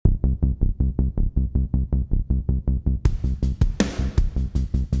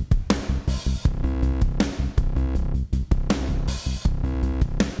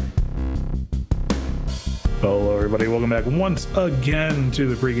Hello, everybody. Welcome back once again to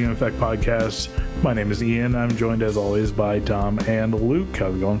the PreGame Effect podcast. My name is Ian. I'm joined, as always, by Tom and Luke.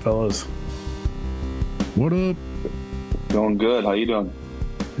 How's it going, fellas? What up? Going good. How you doing?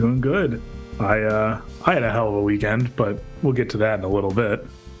 Doing good. I had a hell of a weekend, but we'll get to that in a little bit.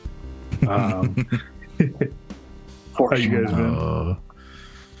 How you guys been?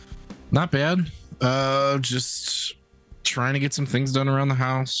 Not bad. Just trying to get some things done around the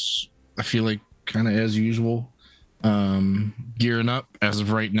house. I feel like kind of as usual. Gearing up. As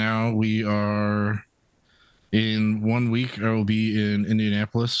of right now, we are in 1 week. I will be in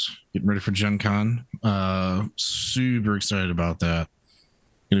Indianapolis getting ready for Gen Con. Super excited about that.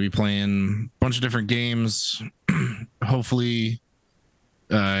 Gonna be playing a bunch of different games. Hopefully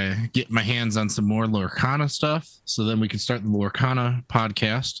get my hands on some more Lorcana stuff, so then we can start the Lorcana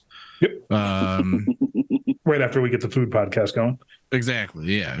podcast. Yep. Right after we get the food podcast going.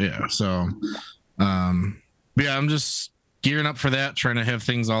 Exactly. Yeah. So, yeah, I'm just gearing up for that, trying to have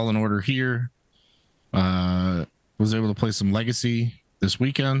things all in order here. Was able to play some Legacy this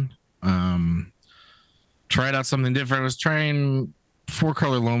weekend. Tried out something different. I was trying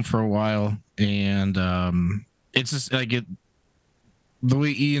 4-color loam for a while, and it's just like it. The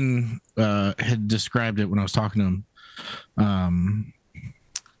way Ian had described it when I was talking to him,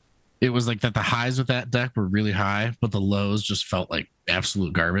 it was like that the highs with that deck were really high, but the lows just felt like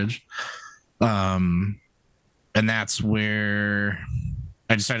absolute garbage. And that's where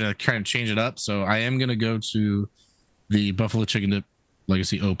I decided to kind of change it up. So I am going to go to the Buffalo Chicken Dip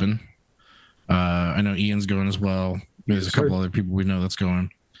Legacy Open. I know Ian's going as well. There's a couple other people we know that's going.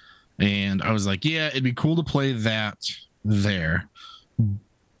 And I was like, yeah, it'd be cool to play that there.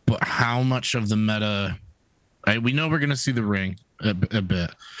 But how much of the meta... we know we're going to see the ring a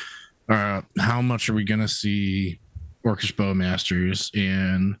bit. How much are we going to see Orcish Bowmasters,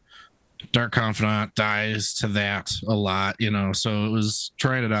 and Dark Confidant dies to that a lot, so it was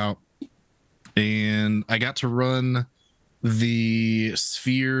trying it out. And I got to run the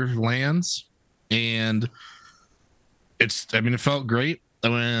Sphere lands, and it felt great. I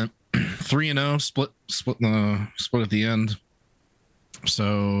went 3-0, split at the end.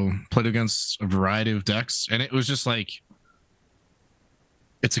 So played against a variety of decks, and it was just like,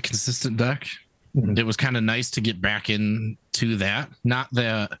 it's a consistent deck. Mm-hmm. It was kind of nice to get back into that. Not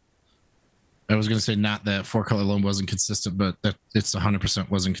that 4-color loam wasn't consistent, but that it's 100%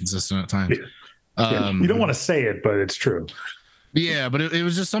 wasn't consistent at times. Yeah. You don't want to say it, but it's true. Yeah, but it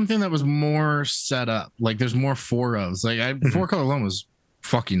was just something that was more set up. Like there's more 4-ofs. Like 4-color loam was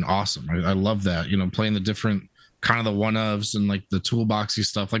fucking awesome. I love that. Playing the different kind of the 1-ofs and like the toolboxy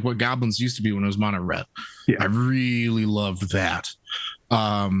stuff, like what Goblins used to be when it was mono red. Yeah. I really loved that.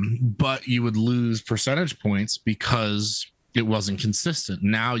 But you would lose percentage points because it wasn't consistent.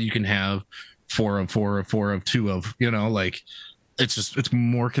 Now you can have 4 of 4 of 4 of 2 of, like it's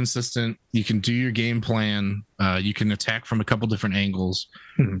more consistent. You can do your game plan. You can attack from a couple different angles.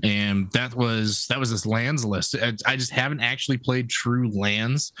 Mm-hmm. And that was this lands list. I just haven't actually played true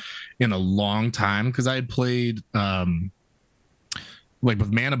lands in a long time, because I had played like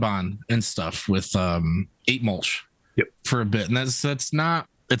with Mana Bond and stuff with 8 Mulch. Yep. For a bit, and that's not,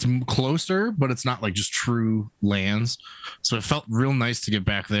 it's closer, but it's not like just true lands. So it felt real nice to get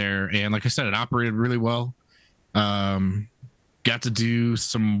back there, and like I said, it operated really well. Got to do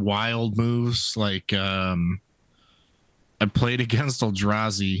some wild moves, like I played against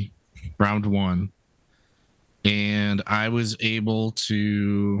Eldrazi round 1, and I was able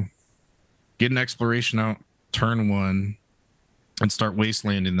to get an exploration out turn 1 and start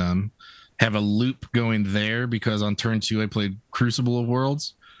wastelanding them. Have a loop going there, because on turn 2 I played Crucible of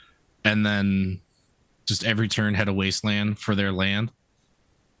Worlds, and then just every turn had a wasteland for their land.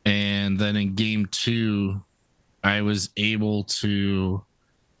 And then in game 2 I was able to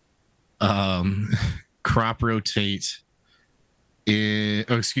crop rotate I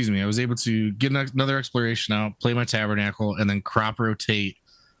was able to get another exploration out, play my Tabernacle, and then crop rotate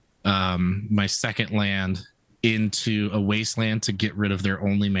my second land into a wasteland to get rid of their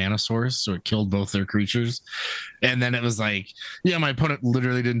only mana source, so it killed both their creatures. And then it was like, yeah, my opponent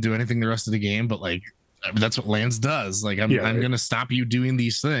literally didn't do anything the rest of the game, but like that's what lands does. Like I'm gonna stop you doing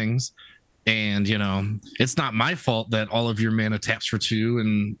these things, and it's not my fault that all of your mana taps for 2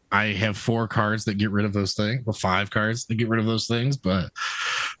 and I have 4 cards that get rid of those things, well 5 cards that get rid of those things. But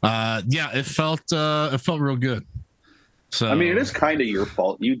it felt real good. So it is kind of your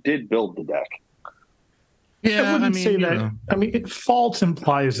fault. You did build the deck. Yeah, I wouldn't say that. know. I mean, false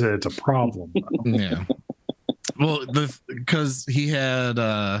implies that it's a problem. Yeah. Well, because he had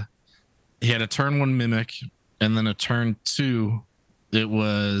a turn 1 mimic, and then a turn 2, it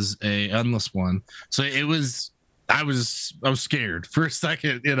was a endless one. So it was. I was scared for a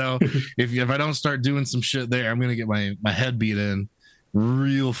second. If I don't start doing some shit there, I'm gonna get my head beat in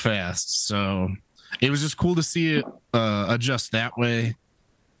real fast. So it was just cool to see it adjust that way.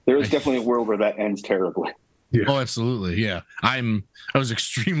 There is definitely a world where that ends terribly. Yeah. Oh, absolutely. Yeah. I was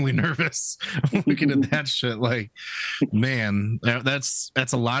extremely nervous looking at that shit. Like, man, that's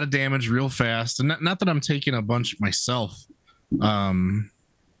a lot of damage real fast. And not that I'm taking a bunch myself.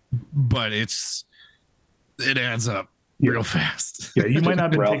 But it adds up real fast. Yeah. You might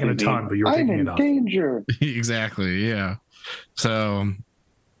not have been taking a ton, but you were taking enough. Danger. Exactly. Yeah. So,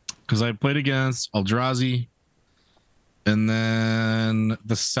 because I played against Eldrazi, and then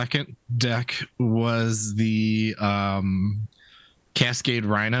the second deck was the Cascade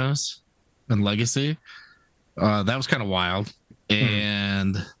Rhinos and Legacy. That was kind of wild.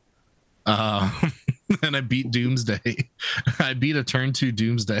 And and I beat Doomsday. I beat a turn 2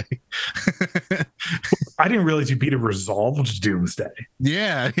 Doomsday. I didn't realize you beat a resolved Doomsday.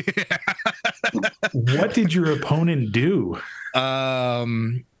 Yeah. What did your opponent do?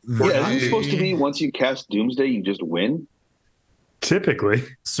 Isn't it supposed to be once you cast Doomsday, you just win? Typically.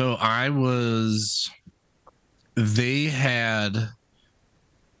 So they had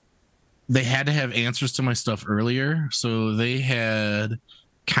to have answers to my stuff earlier. So they had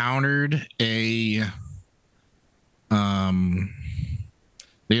countered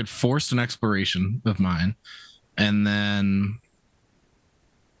they had forced an exploration of mine, and then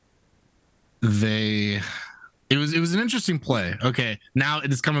it was an interesting play. Okay, now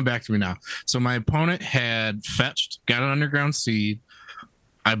it is coming back to me now. So my opponent had fetched, got an underground seed.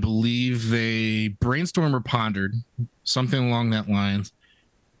 I believe they brainstormed or pondered, something along that lines,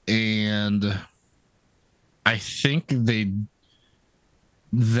 and I think they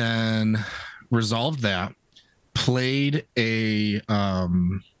then resolved that, played a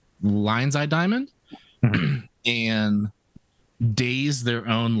Lion's Eye Diamond, and dazed their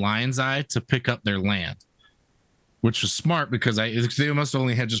own Lion's Eye to pick up their land, which was smart because they must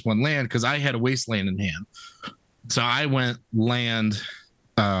only had just one land, because I had a wasteland in hand. So I went land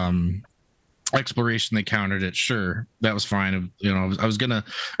exploration. They countered it. Sure, that was fine. I was gonna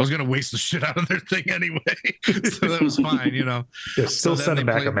waste the shit out of their thing anyway, so that was fine. Yeah, still so sending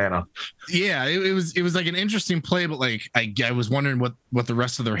back a mana. Yeah, it was like an interesting play, but like I was wondering what the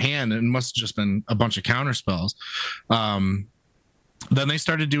rest of their hand, it must have just been a bunch of counter spells. Then they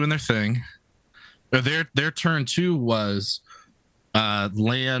started doing their thing. Their turn 2 was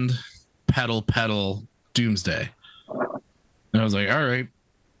land pedal Doomsday, and I was like, all right,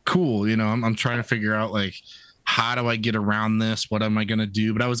 cool. I'm trying to figure out, like, how do I get around this? What am I going to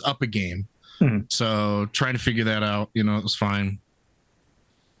do? But I was up a game. So trying to figure that out, it was fine.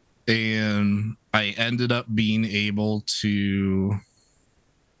 And I ended up being able to,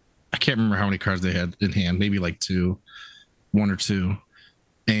 I can't remember how many cards they had in hand, maybe like 1 or 2.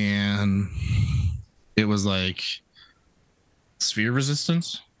 And it was like sphere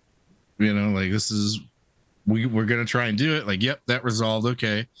resistance, like, this is, we're going to try and do it. Like, yep, that resolved.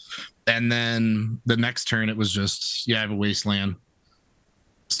 Okay. And then the next turn, it was just, I have a wasteland.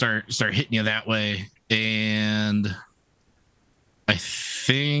 Start hitting you that way. And I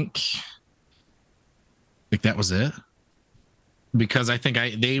think that was it. Because I think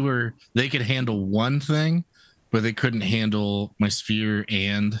they could handle one thing, but they couldn't handle my sphere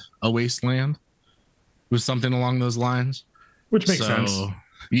and a wasteland. It was something along those lines. Which makes sense.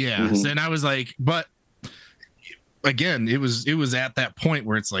 Yeah. Mm-hmm. And I was like, but again, it was at that point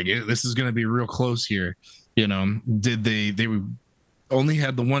where it's like, this is going to be real close here. Did they only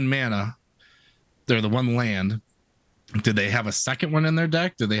had the one mana, they're the one land. Did they have a second one in their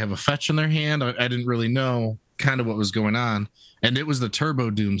deck? Did they have a fetch in their hand? I didn't really know kind of what was going on. And it was the Turbo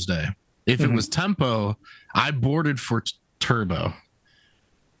Doomsday. If it was tempo, I boarded for turbo.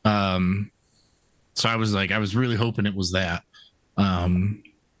 So I was really hoping it was that.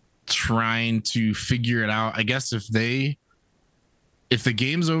 Trying to figure it out. I guess if the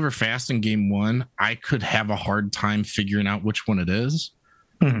game's over fast in game 1, I could have a hard time figuring out which one it is.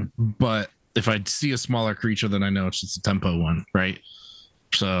 But if I see a smaller creature, then I know it's just a tempo one, right?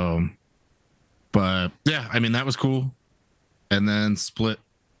 So, but yeah, I mean, that was cool. And then split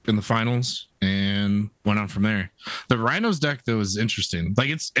in the finals and went on from there. The Rhinos deck, though, is interesting.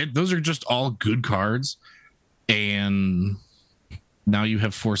 Like, those are just all good cards, and now you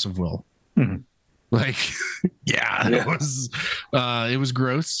have Force of Will. Like, it was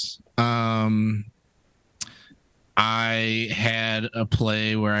gross. I had a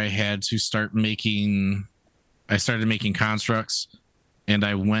play where I had to started making constructs, and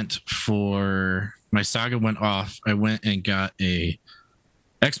I went for my saga went off. I went and got a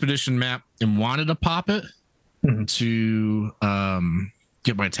expedition map and wanted to pop it to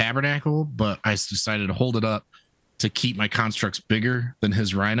get my tabernacle, but I decided to hold it up to keep my constructs bigger than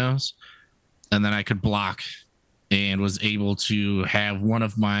his rhinos, and then I could block, and was able to have one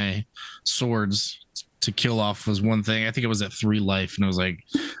of my swords to kill off was one thing. I think it was at 3 life, and I was like,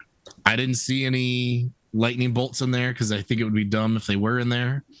 I didn't see any lightning bolts in there because I think it would be dumb if they were in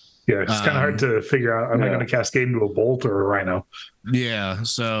there. Yeah, it's kind of hard to figure out, am I going to cascade into a bolt or a rhino? Yeah,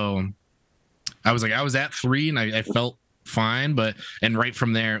 so I was at 3 and I felt fine, and right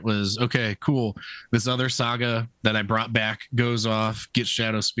from there it was okay, cool. This other saga that I brought back goes off, get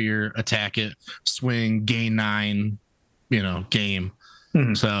Shadow Spear, attack it, swing, gain 9, game.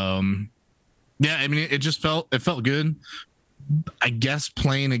 So yeah, I mean, it felt good. I guess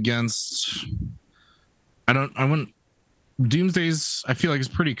playing against, Doomsday's, I feel like it's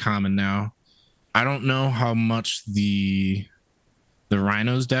pretty common now. I don't know how much the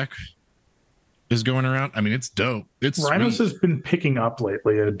Rhinos deck is going around. I mean, it's dope. Rhinos has been picking up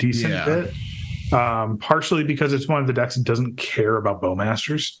lately a decent bit, partially because it's one of the decks that doesn't care about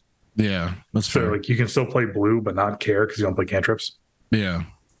Bowmasters. Yeah, that's so fair. Like you can still play blue but not care because you don't play cantrips. Yeah.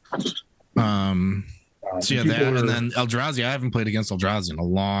 So yeah, that and then Eldrazi. I haven't played against Eldrazi in a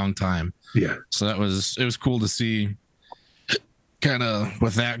long time. Yeah. So it was cool to see kind of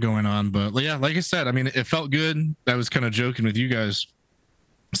with that going on. But yeah, like I said, I mean, it felt good. I was kind of joking with you guys,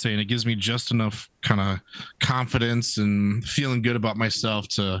 saying it gives me just enough kind of confidence and feeling good about myself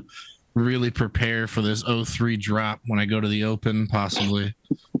to really prepare for this 0-3 drop when I go to the Open, possibly.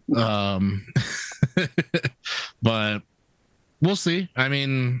 But we'll see. I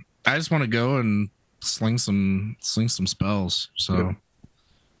mean, I just want to go and sling some spells. So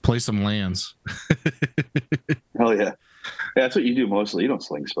play some lands. Hell yeah. That's what you do mostly. You don't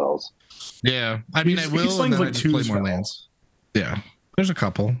sling spells. Yeah. I mean, I will, and then I just play more lands. Yeah. There's a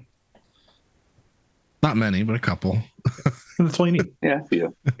couple. Not many, but a couple. That's all you need. Yeah, yeah.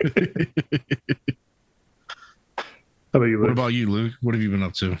 How about you, Luke? What about you, Luke? What have you been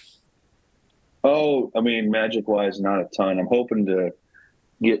up to? Oh, I mean, magic-wise, not a ton. I'm hoping to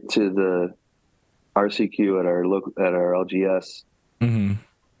get to the RCQ at our LGS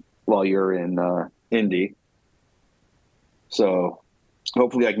while you're in Indy. So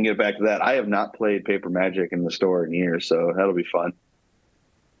hopefully I can get back to that. I have not played Paper Magic in the store in years, so that'll be fun.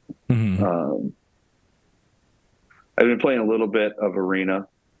 I've been playing a little bit of Arena.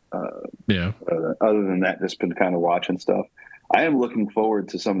 Other than that, just been kind of watching stuff. I am looking forward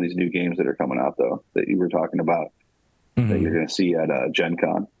to some of these new games that are coming out, though, that you were talking about, that you're going to see at Gen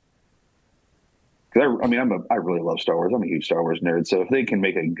Con. Because I really love Star Wars. I'm a huge Star Wars nerd. So if they can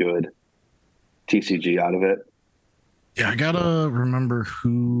make a good TCG out of it. Yeah, I gotta remember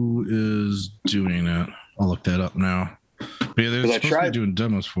who is doing it. I'll look that up now. But yeah, they're supposed to be doing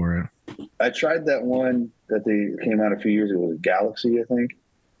demos for it. I tried that one that they came out a few years ago. It was Galaxy, I think.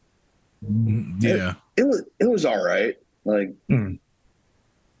 Yeah, it was all right. Like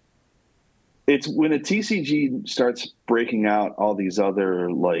it's when a TCG starts breaking out all these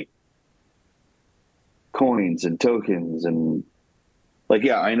other like coins and tokens and like,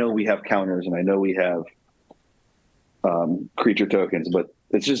 yeah, I know we have counters and I know we have creature tokens, but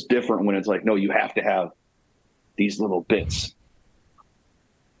it's just different when it's like, no, you have to have these little bits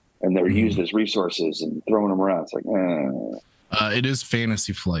and they're used as resources and throwing them around. It's like, it is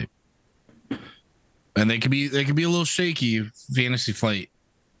Fantasy Flight. And they could be a little shaky, Fantasy Flight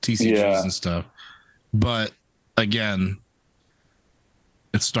TCGs and stuff. But again,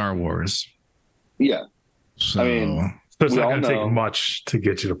 it's Star Wars. Yeah. So, I mean, it's not going to take much to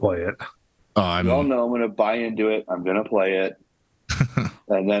get you to play it. We all know I'm going to buy into it. I'm going to play it.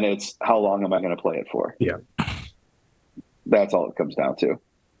 And then it's how long am I going to play it for? Yeah. That's all it comes down to.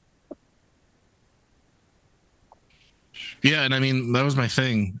 Yeah, and I mean, that was my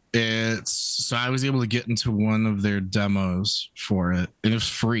thing. So I was able to get into one of their demos for it, and it was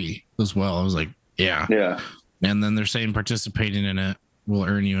free as well. I was like, yeah. And then they're saying participating in it will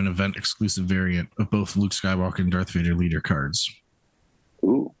earn you an event exclusive variant of both Luke Skywalker and Darth Vader leader cards.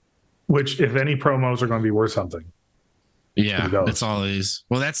 Ooh. Which, if any promos are going to be worth something. Yeah, it's always.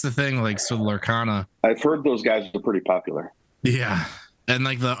 Well, that's the thing. Like, so the Larcana. I've heard those guys are pretty popular. Yeah, and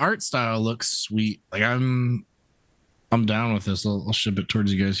like the art style looks sweet. Like I'm down with this. I'll ship it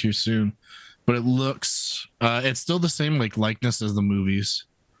towards you guys here soon. But it looks, it's still the same like likeness as the movies,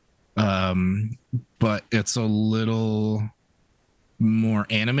 but it's a little more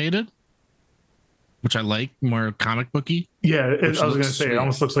animated. which I like, more comic booky. Yeah, I was going to say, it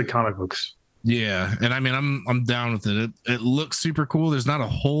almost looks like comic books. Yeah, and I mean, I'm down with it. It looks super cool. There's not a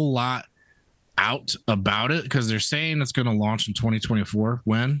whole lot out about it because they're saying it's going to launch in 2024.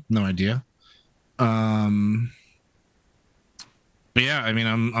 When? No idea. But yeah, I mean,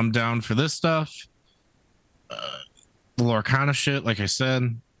 I'm down for this stuff. The Lorcana shit, like I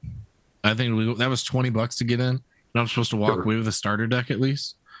said, I think that was $20 to get in, and I'm supposed to walk away with a starter deck at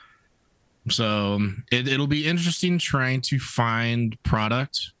least. So it'll be interesting trying to find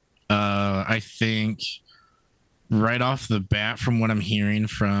product. I think right off the bat, from what I'm hearing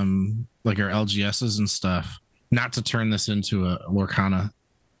from like our LGSs and stuff, not to turn this into a Lorcana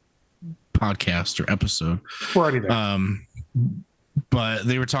podcast or episode. We're already there. But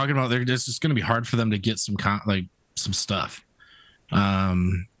they were talking about it's just going to be hard for them to get some stuff.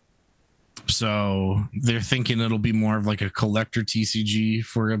 So they're thinking it'll be more of like a collector TCG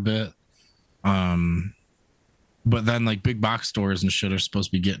for a bit. But then like big box stores and shit are supposed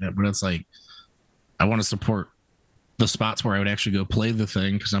to be getting it, but it's like I want to support the spots where I would actually go play the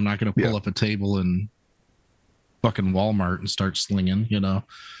thing, because I'm not going to pull up a table in fucking Walmart and start slinging, you know.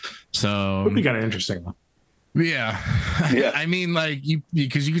 So it'd be kind of interesting though. Yeah. I mean, like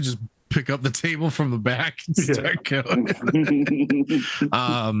because you could just pick up the table from the back and start going.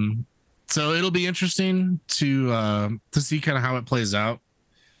 So it'll be interesting to see kind of how it plays out.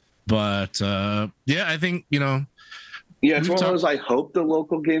 But yeah, I think, you know. Yeah, it's one of those, I hope the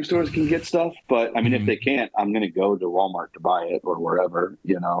local game stores can get stuff, but I mean, if they can't, I'm going to go to Walmart to buy it or wherever,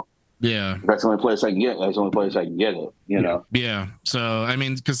 you know. Yeah. If that's the only place I can get it. That's the only place I can get it, you know. Yeah. So, I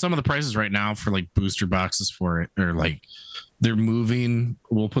mean, because some of the prices right now for like booster boxes for it are like, they're moving,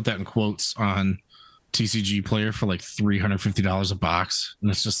 we'll put that in quotes, on TCG Player for like $350 a box. And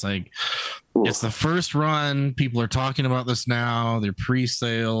it's just like, it's the first run. People are talking about this now. They're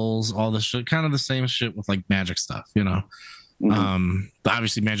pre-sales, all this shit, kind of the same shit with like Magic stuff, you know.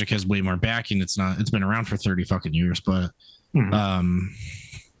 Obviously Magic has way more backing. It's been around for 30 fucking years, but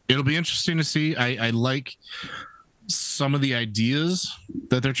it'll be interesting to see. I like some of the ideas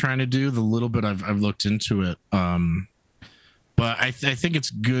that they're trying to do, the little bit I've looked into it. But I think it's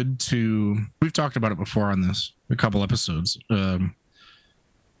good we've talked about it before on a couple episodes,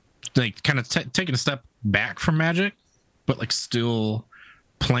 like kind of taking a step back from Magic, but like still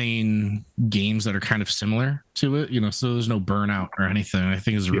playing games that are kind of similar to it, you know, so there's no burnout or anything. I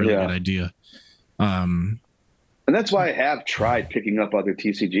think it's a really good idea. And that's why I have tried picking up other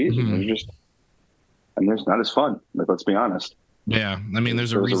TCGs. And they're not as fun. Like, let's be honest. Yeah. I mean,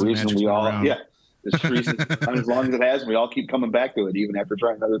 there's a reason we all, there's a reason, as long as it has, we all keep coming back to it, even after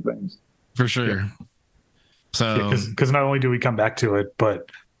trying other things. For sure. Yeah. So, because not only do we come back to it, but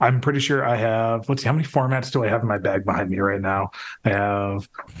I'm pretty sure I have, let's see, how many formats do I have in my bag behind me right now? I have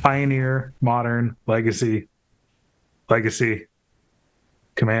Pioneer, Modern, Legacy,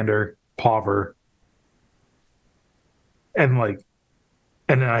 Commander, Pauper, and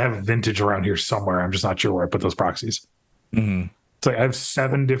then I have Vintage around here somewhere. I'm just not sure where I put those proxies. So I have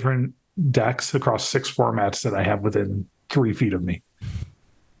 7 different decks across 6 formats that I have within 3 feet of me.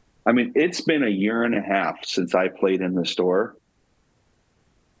 I mean, it's been a year and a half since I played in the store,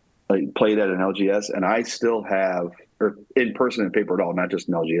 like played at an LGS, and I still have, or in person and paper at all, not just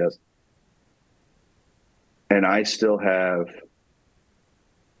an LGS. And I still have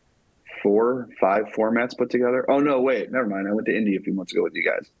 4, 5 formats put together. Oh no, wait, never mind. I went to India a few months ago with you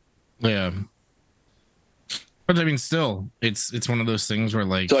guys. Yeah. But I mean, still, it's one of those things where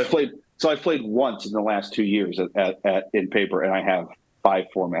like. So I played once in the last 2 years at in paper, and I have 5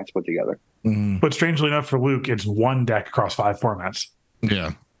 formats put together. But strangely enough, for Luke, it's 1 deck across 5 formats.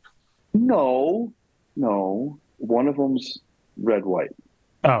 Yeah. No. One of them's red white.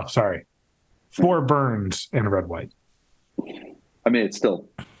 Oh, sorry. 4 burns in red white. I mean, it's still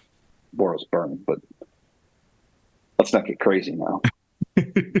Boros burn, but let's not get crazy now.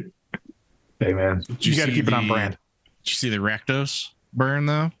 Hey man, you got to keep it on brand. Did you see the Rakdos burn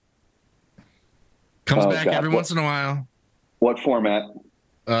though? Comes back every once in a while. What format?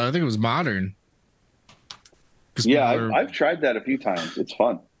 I think it was Modern. Yeah, I've tried that a few times. It's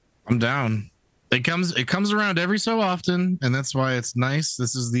fun. I'm down. It comes around every so often, and that's why it's nice.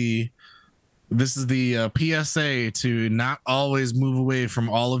 This is the PSA to not always move away from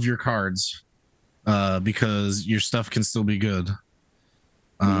all of your cards, because your stuff can still be good.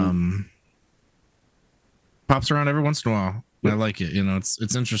 Pops around every once in a while. I like it. You know,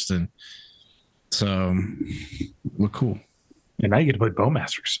 it's interesting. So look cool. And now you get to play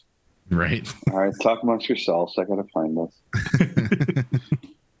Bowmasters. Right. All right, talk amongst yourselves. I gotta find this.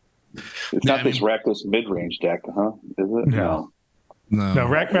 It's not this Rakdos mid-range deck, huh? Is it? No. No,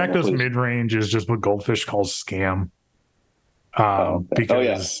 Rakdos mid-range is just what Goldfish calls scam.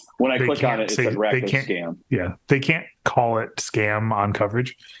 Because when I click on it, it's like Rakdos scam. Yeah, they can't call it scam on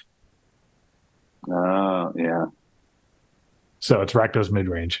coverage. Yeah. So it's Rakdos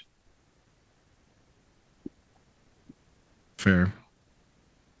mid-range. Fair.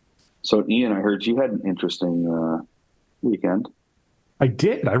 So Ian, I heard you had an interesting weekend. I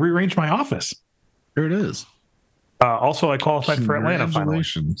did. I rearranged my office. There it is. Also, I qualified for Atlanta finally.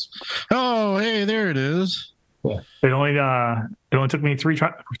 Oh, hey, there it is. Yeah. It only took me three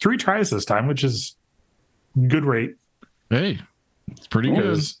tries this time, which is good rate. Hey, it's pretty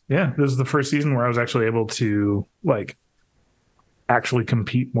good. Yeah, this is the first season where I was actually able to actually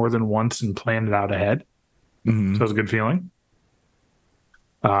compete more than once and plan it out ahead. Mm-hmm. So it was a good feeling.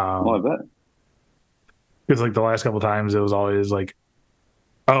 I bet. Because the last couple times it was always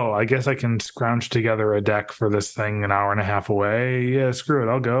oh, I guess I can scrounge together a deck for this thing an hour and a half away. Yeah, screw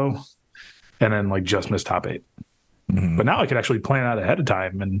it, I'll go. And then just miss top 8. Mm-hmm. But now I can actually plan out ahead of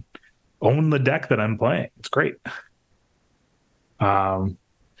time and own the deck that I'm playing. It's great. So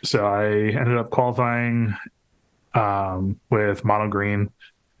I ended up qualifying with mono green.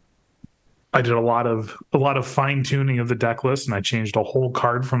 I did a lot of fine tuning of the deck list, and I changed a whole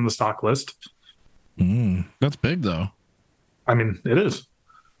card from the stock list. That's big, though. I mean, it is,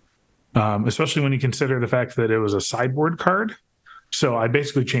 especially when you consider the fact that it was a sideboard card. So I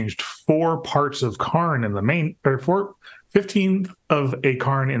basically changed 4 parts of Karn in the main, or 15 of a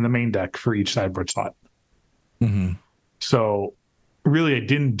Karn in the main deck for each sideboard slot. Mm-hmm. So really, I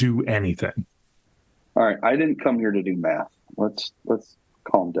didn't do anything. All right, I didn't come here to do math. Let's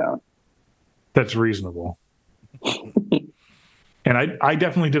calm down. That's reasonable. And I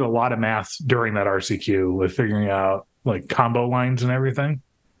definitely did a lot of math during that RCQ with figuring out combo lines and everything.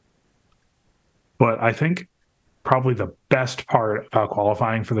 But I think probably the best part about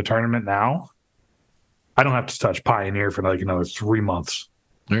qualifying for the tournament now, I don't have to touch Pioneer for another 3 months.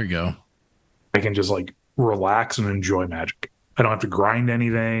 There you go. I can just relax and enjoy Magic. I don't have to grind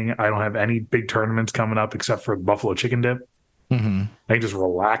anything. I don't have any big tournaments coming up except for Buffalo Chicken Dip. Mm-hmm. I can just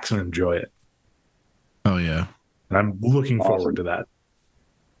relax and enjoy it. Oh, yeah. And I'm looking forward to that.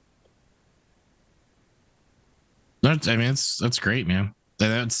 That's great, man.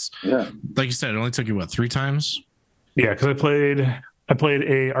 That's like you said, it only took you 3 times? Yeah, because I played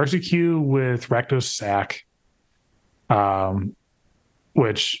a RCQ with Rakdos Sack,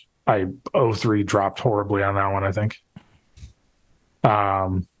 which I 0-3 dropped horribly on that one, I think.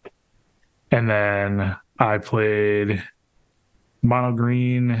 And then I played mono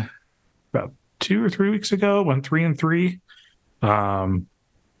green about 2 or 3 weeks ago, went 3-3.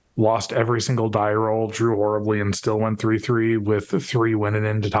 Lost every single die roll, drew horribly, and still went 3-3 with 3 winning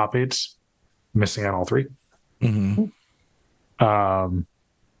into top 8s, missing on all 3. Mm-hmm.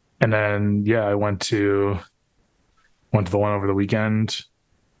 And then I went to the one over the weekend,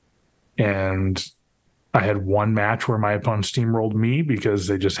 and I had one match where my opponent steamrolled me because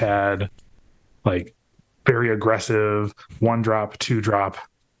they just had very aggressive 1-drop, 2-drop,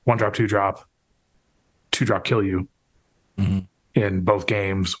 1-drop, 2-drop, 2-drop kill you. Mm-hmm. In both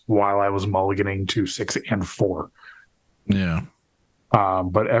games while I was mulliganing to 6 and 4. Yeah.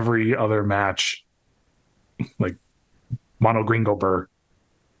 But every other match, mono green go burr.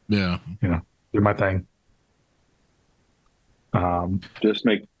 Yeah. Do my thing. Just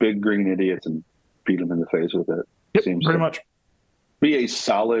make big green idiots and beat them in the face with it. Yep, seems pretty much. Be a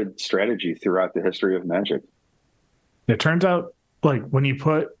solid strategy throughout the history of Magic. It turns out, when you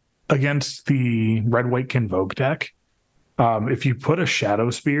put against the red-white Convoke deck, if you put a Shadow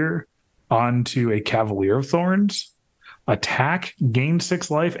Spear onto a Cavalier of Thorns, attack, gain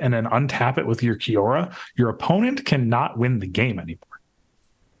 6 life, and then untap it with your Kiora, your opponent cannot win the game anymore.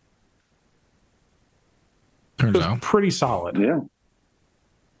 Turns out pretty solid. Yeah.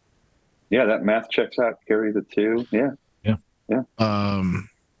 Yeah, that math checks out. Carry the 2. Yeah.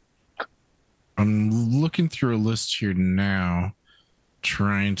 I'm looking through a list here now,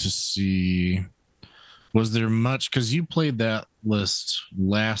 trying to see. Was there much, because you played that list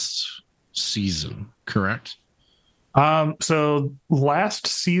last season, correct? So last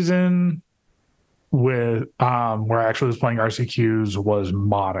season with where I actually was playing RCQs was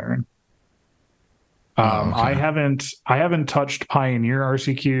modern. Okay. I haven't touched Pioneer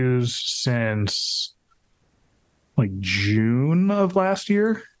RCQs since June of last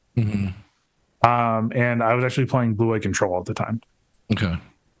year. Mm-hmm. And I was actually playing Blue-Eye Control at the time. Okay.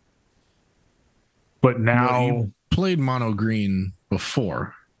 But now you played mono green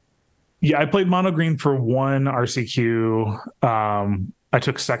before. Yeah, I played mono green for one RCQ. I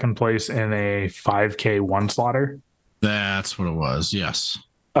took second place in a 5K one slotter. That's what it was. Yes.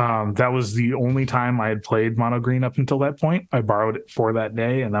 That was the only time I had played mono green up until that point. I borrowed it for that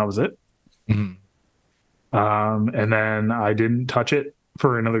day, and that was it. And then I didn't touch it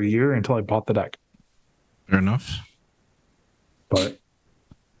for another year until I bought the deck. Fair enough. But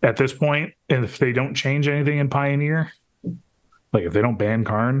at this point, if they don't change anything in Pioneer, like if they don't ban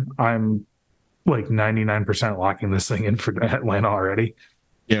Karn, I'm like 99% locking this thing in for Atlanta already.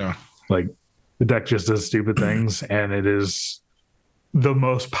 Yeah. Like the deck just does stupid things, and it is the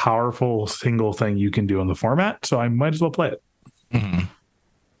most powerful single thing you can do in the format. So I might as well play it.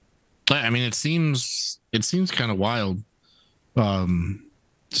 I mean, it seems kind of wild.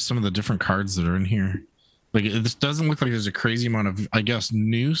 Some of the different cards that are in here. Like, this doesn't look like there's a crazy amount of, I guess,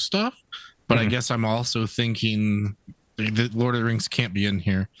 new stuff. But I guess I'm also thinking that Lord of the Rings can't be in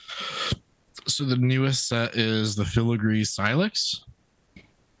here. So the newest set is the Filigree Silex.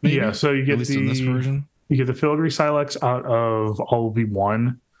 Maybe? Yeah, so you get in this version. You get the Filigree Silex out of all the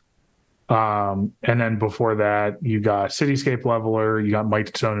one. And then before that, you got Cityscape Leveler, you got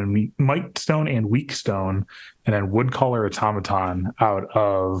Mightstone and Weakstone, and then Woodcaller Automaton out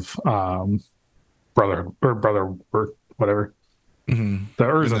of Brother or whatever. The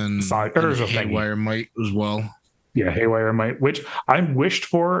Urza Haywire Might as well. Yeah, Haywire Might, which I wished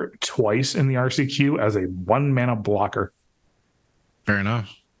for twice in the RCQ as a 1-mana blocker. Fair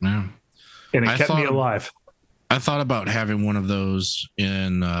enough. Yeah. And it kept me alive. I thought about having one of those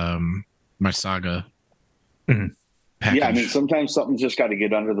in my Saga package. Yeah, I mean, sometimes something's just got to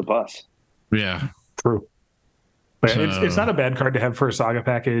get under the bus. Yeah. True. But it's not a bad card to have for a Saga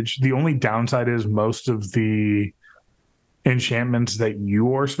package. The only downside is most of the enchantments that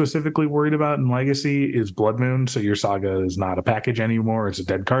you are specifically worried about in Legacy is Blood Moon, so your Saga is not a package anymore. It's a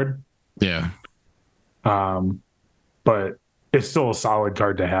dead card. Yeah. But it's still a solid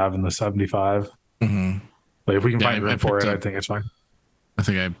card to have in the 75. Like if we can find room for it, I think it's fine. I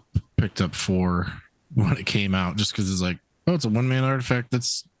think I picked up 4 when it came out just because it's like, oh, it's a 1-mana artifact that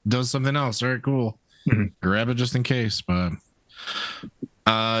does something else. All right, cool. Grab it just in case. But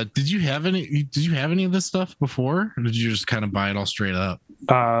did you have any of this stuff before, or did you just kind of buy it all straight up?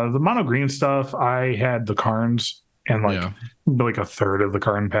 The mono green stuff, I had the Karns and like a third of the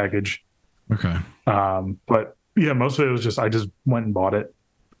Karn package. Okay. But yeah, most of it was just I just went and bought it.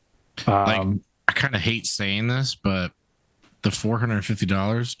 I kind of hate saying this, but the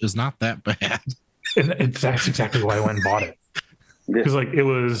 $450 is not that bad. And that's exactly why I went and bought it. Because like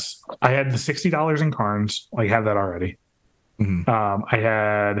I had the $60 in Karns. I have that already. I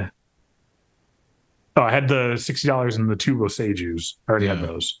had the $60 in the 2 Boseijus. I already had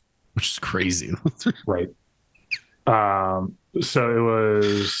those, which is crazy. Right. So it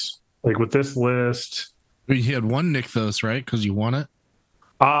was like with this list. You had 1 Nykthos, right? Because you won it.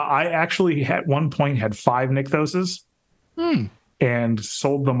 I actually at one point had 5 Nykthoses. And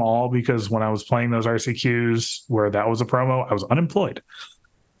sold them all because when I was playing those RCQs where that was a promo, I was unemployed.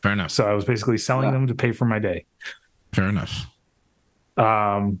 Fair enough. So I was basically selling them to pay for my day. Fair enough.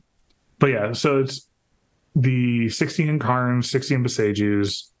 But yeah, so it's the 60 in Karn, 60 in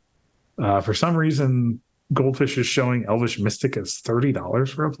Boseijus. For some reason, Goldfish is showing Elvish Mystic as $30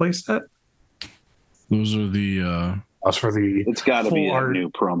 for a playset. Those are the That's for the it's got to be a new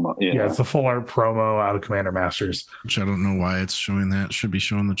promo. Yeah, it's the full art promo out of Commander Masters. Which I don't know why it's showing that. It should be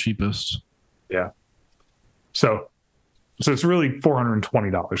showing the cheapest. Yeah. So it's really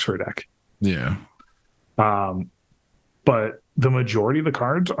 $420 for a deck. Yeah. But the majority of the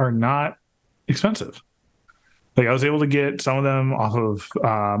cards are not expensive. Like I was able to get some of them off of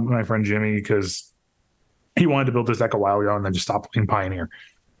my friend Jimmy because he wanted to build this deck a while ago and then just stopped playing Pioneer.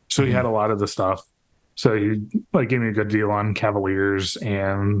 So he had a lot of the stuff. So he like gave me a good deal on Cavaliers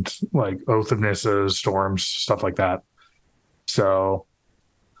and like Oath of Nissa, Storms, stuff like that. So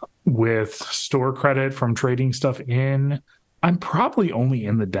with store credit from trading stuff in, I'm probably only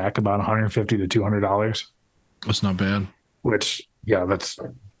in the deck about $150 to $200. That's not bad. Which, yeah, that's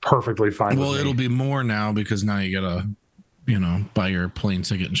perfectly fine. Well, it'll be more now because now you gotta, buy your plane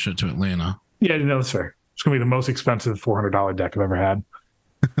ticket and shit to Atlanta. Yeah, no, that's fair. It's gonna be the most expensive $400 deck I've ever had.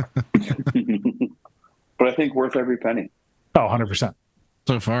 But I think worth every penny. Oh, 100%.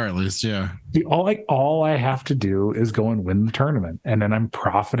 So far, at least, yeah. All I have to do is go and win the tournament, and then I'm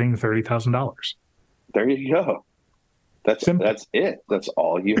profiting $30,000. There you go. That's it. That's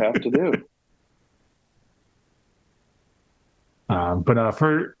all you have to do. But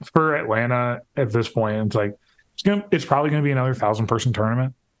for Atlanta at this point, it's like it's probably going to be another 1,000-person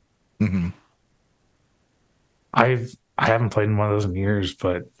tournament. I haven't played in one of those in years,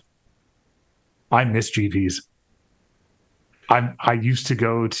 but I miss GPs. I used to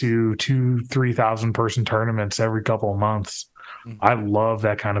go to 2,000-3,000 person tournaments every couple of months. I love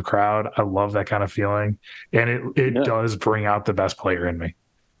that kind of crowd. I love that kind of feeling, and it does bring out the best player in me.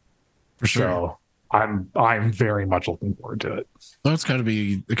 For sure. So I'm very much looking forward to it. Well, it's got to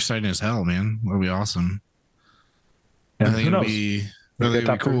be exciting as hell, man. That'll be awesome. And I think it'll be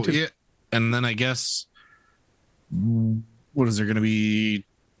cool. Yeah, and then I guess what is there going to be?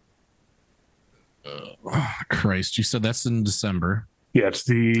 Christ, you said that's in December. Yeah, it's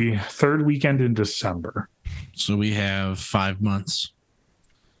the third weekend in December. So we have 5 months.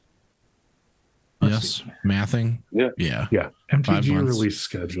 Yes, mathing. Yeah. MTG release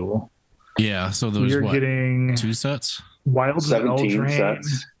schedule. Yeah, so those you're getting 2 sets, Wilds of 17 Eldraine,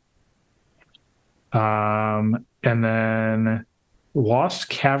 sets. And then Lost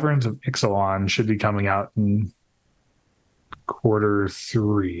Caverns of Ixalan should be coming out in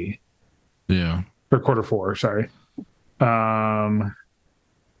Q3. Yeah, or Q4. Sorry.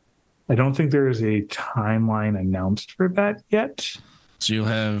 I don't think there is a timeline announced for that yet. So you'll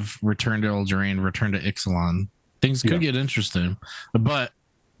have Return to Eldraine, Return to Ixalan. Things could get interesting, but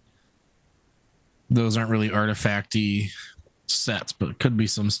those aren't really artifacty sets, but it could be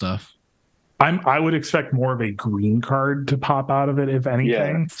some stuff. I would expect more of a green card to pop out of it, if anything.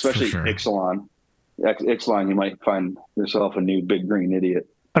 Yeah, especially Ixalan. Ixalan, you might find yourself a new big green idiot.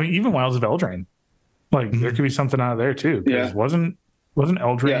 I mean, even Wilds of Eldraine. Like, there could be something out of there, too. Yeah. Wasn't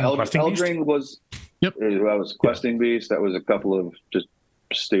Eldraine Questing Beast? Eldraine was... Yep. That was Questing Beast. That was a couple of just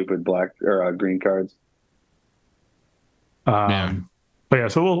stupid black or green cards. But yeah,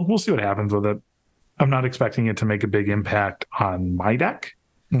 so we'll see what happens with it. I'm not expecting it to make a big impact on my deck.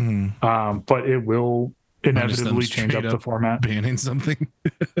 But it will inevitably change up the format. Banning something.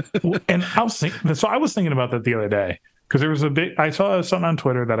 And I was thinking about that the other day, because there was I saw something on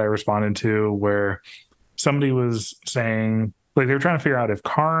Twitter that I responded to where somebody was saying, like, they were trying to figure out if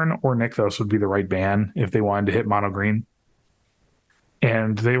Karn or Nykthos would be the right ban if they wanted to hit mono green.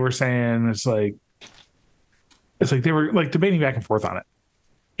 And they were saying it's like they were like debating back and forth on it.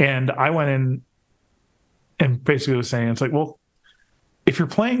 And I went in and basically was saying, it's like, well, if you're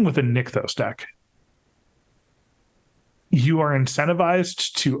playing with a Nykthos deck, you are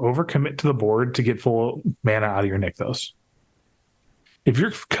incentivized to overcommit to the board to get full mana out of your Nykthos. If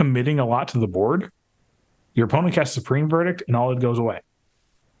you're committing a lot to the board, your opponent casts Supreme Verdict and all it goes away.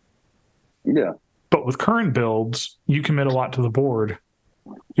 Yeah. But with current builds, you commit a lot to the board.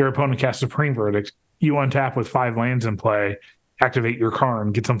 Your opponent casts Supreme Verdict. You untap with 5 lands in play, activate your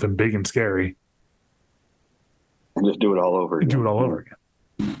Karn, get something big and scary. And just do it all over again.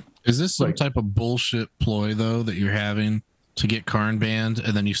 Is this some type of bullshit ploy, though, that you're having to get Karn banned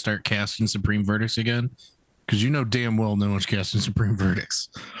and then you start casting Supreme Verdicts again? Because you know damn well no one's casting Supreme Verdicts.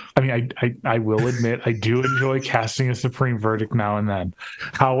 I mean, I will admit I do enjoy casting a Supreme Verdict now and then.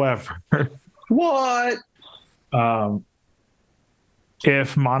 However, what?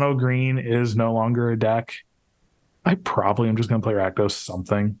 If mono green is no longer a deck, I probably am just going to play Rakdos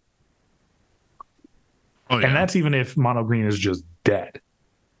something. Oh, yeah. And that's even if mono green is just dead.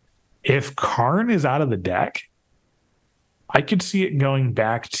 If Karn is out of the deck, I could see it going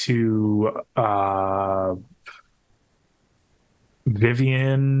back to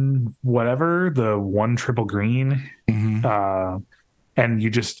Vivian, whatever, the 1 triple green. And you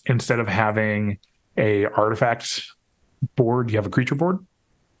just, instead of having a artifact board, you have a creature board.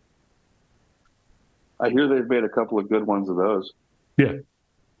 I hear they've made a couple of good ones of those. Yeah.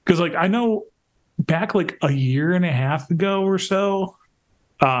 Because, like, I know back like a year and a half ago or so,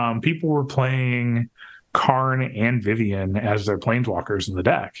 people were playing Karn and Vivian as their planeswalkers in the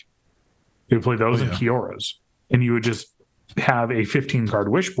deck. They would play those and Kioras. And you would just have a 15-card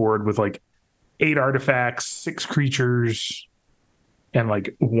wish board with like 8 artifacts, 6 creatures, and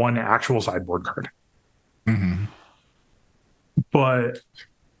like 1 actual sideboard card. But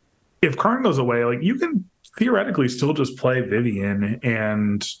if Karn goes away, like, you can theoretically still just play Vivian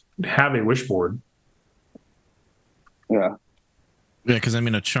and have a wish board. Yeah. Yeah, because I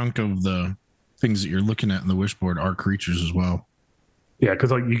mean, a chunk of the things that you're looking at in the wish board are creatures as well. Yeah,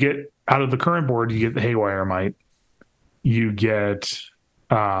 because like you get out of the current board, you get the Haywire Mite, you get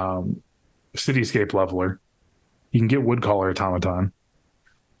Cityscape Leveler, you can get Woodcaller Automaton,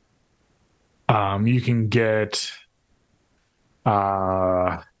 you can get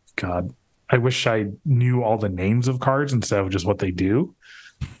God, I wish I knew all the names of cards instead of just what they do.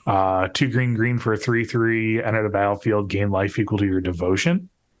 2 green for a 3/3, enter the battlefield, gain life equal to your devotion.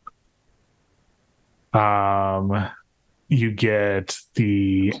 You get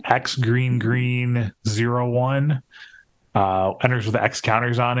the X green 0/1, enters with X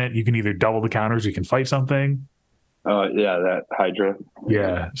counters on it. You can either double the counters, you can fight something. Yeah, that Hydra.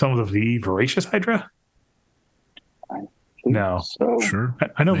 Yeah, some of the Voracious Hydra. No, so. Sure.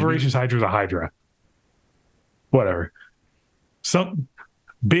 I know Voracious Hydra's a Hydra. Whatever. Some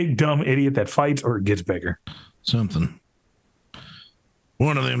big dumb idiot that fights or gets bigger. Something.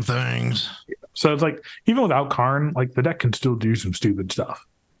 One of them things. So it's like, even without Karn, like the deck can still do some stupid stuff.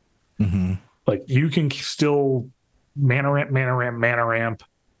 Mm-hmm. Like you can still mana ramp,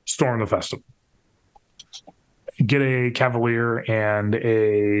 storm the festival. Get a Cavalier and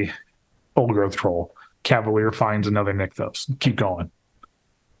a Old Growth Troll. Cavalier finds another Nykthos. Keep going.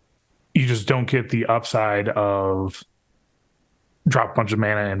 You just don't get the upside of drop a bunch of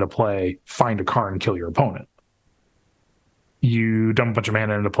mana into play, find a Karn, kill your opponent. You dump a bunch of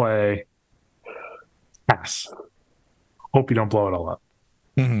mana into play, pass. Hope you don't blow it all up.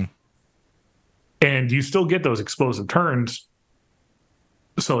 Mm-hmm. And you still get those explosive turns.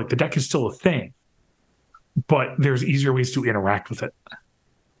 So like the deck is still a thing, but there's easier ways to interact with it.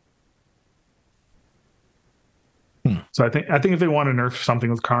 So I think if they want to nerf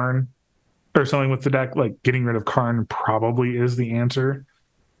something with Karn or something with the deck, like getting rid of Karn probably is the answer.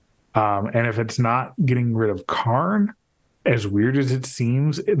 And if it's not getting rid of Karn, as weird as it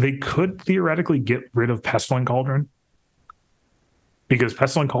seems, they could theoretically get rid of Pestilent Cauldron, because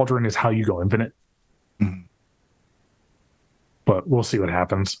Pestilent Cauldron is how you go infinite. Mm-hmm. But we'll see what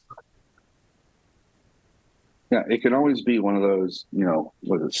happens. Yeah, it can always be one of those,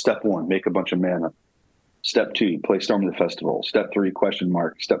 was it step 1, make a bunch of mana. Step 2, play Storm of the Festival. Step 3, question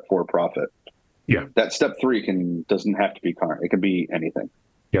mark. Step 4, profit. Yeah. That step 3 doesn't have to be Karn. It can be anything.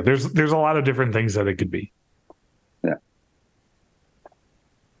 Yeah, there's a lot of different things that it could be. Yeah.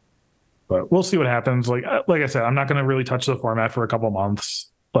 But we'll see what happens. Like I said, I'm not going to really touch the format for a couple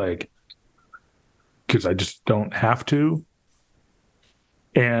months, because I just don't have to.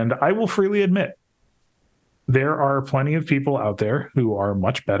 And I will freely admit, there are plenty of people out there who are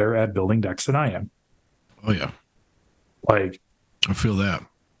much better at building decks than I am. Oh yeah, I feel that.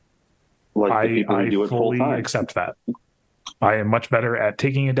 Like I fully accept that. I am much better at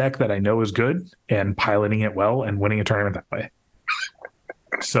taking a deck that I know is good and piloting it well and winning a tournament that way.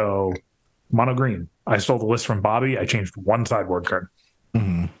 So, mono green. I stole the list from Bobby. I changed one sideboard card.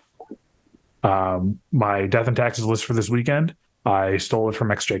 Mm-hmm. My Death and Taxes list for this weekend, I stole it from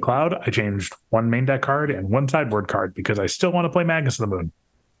XJ Cloud. I changed one main deck card and one sideboard card because I still want to play Magus of the Moon.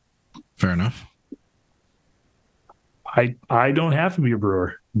 Fair enough. I don't have to be a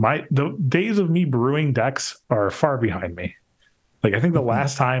brewer. The days of me brewing decks are far behind me. Like, I think the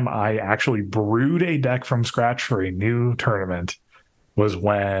last time I actually brewed a deck from scratch for a new tournament was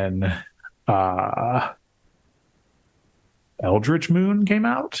when Eldritch Moon came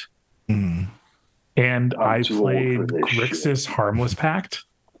out. Mm-hmm. And I played Grixis Harmless Pact,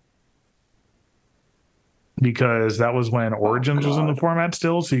 because that was when Origins was in the format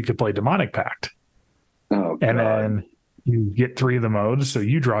still, so you could play Demonic Pact. And then you get 3 of the modes, so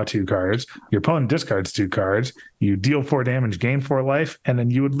you draw 2 cards, your opponent discards 2 cards, you deal 4 damage, gain 4 life, and then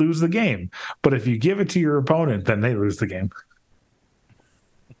you would lose the game. But if you give it to your opponent, then they lose the game.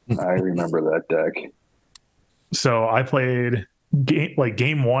 I remember that deck. So I played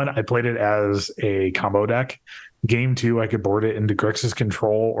game 1, I played it as a combo deck. Game 2, I could board it into Grixis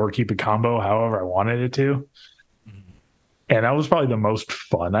Control or keep a combo however I wanted it to. And that was probably the most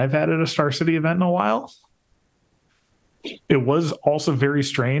fun I've had at a Star City event in a while. It was also very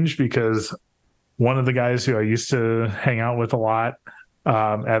strange because one of the guys who I used to hang out with a lot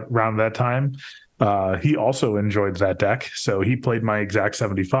at around that time, he also enjoyed that deck. So he played my exact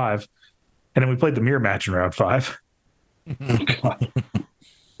 75. And then we played the mirror match in round 5.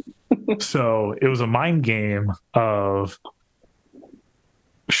 So it was a mind game of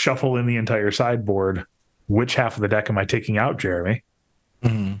shuffle in the entire sideboard. Which half of the deck am I taking out, Jeremy?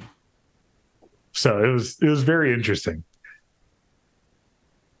 Mm-hmm. So it was very interesting.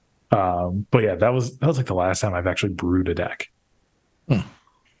 But yeah, that was like the last time I've actually brewed a deck.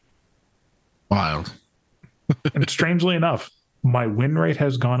 Wild. And strangely enough, my win rate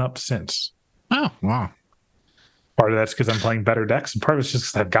has gone up since. Oh, wow. Part of that's because I'm playing better decks, and part of it's just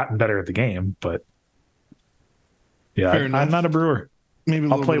because I've gotten better at the game. But yeah, I'm not a brewer. Maybe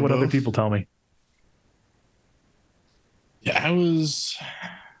I'll play what other people tell me. Yeah,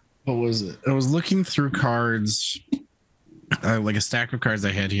 what was it? I was looking through cards, like a stack of cards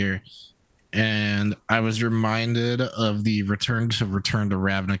I had here, and I was reminded of the Return to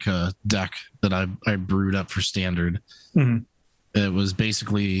Ravnica deck that I brewed up for Standard. Mm-hmm. It was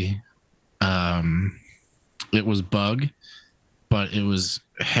basically, it was Bug, but it was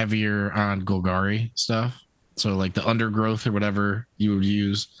heavier on Golgari stuff. So like the Undergrowth or whatever you would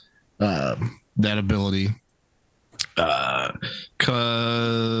use, that ability.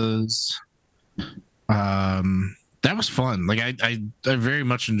 Cause that was fun. Like I very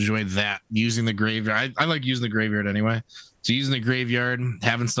much enjoyed that, using the graveyard. I like using the graveyard anyway. So using the graveyard,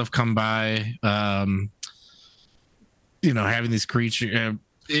 having stuff come by, having these creatures.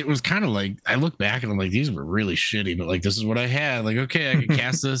 It was kind of like, I look back and I'm like, these were really shitty, but like, this is what I had. Like, okay, I could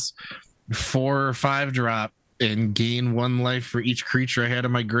cast this 4 or 5 drop and gain 1 life for each creature I had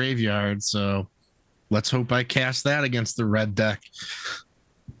in my graveyard. So let's hope I cast that against the red deck.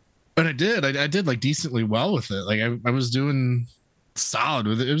 But I did. I did like decently well with it. Like I was doing solid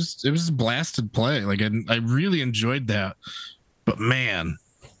with it. It was a blasted play. Like I really enjoyed that. But man,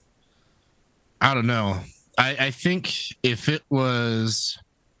 I don't know. I think if it was,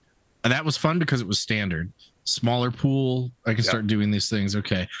 that was fun because it was standard, smaller pool. I can start doing these things.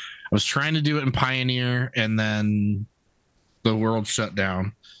 Okay. I was trying to do it in Pioneer, and then the world shut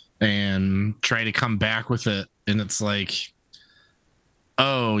down, and try to come back with it. And it's like,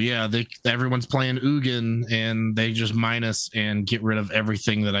 oh yeah, everyone's playing Ugin and they just minus and get rid of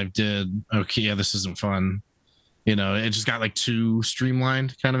everything that I did. Okay, yeah, this isn't fun. It just got like too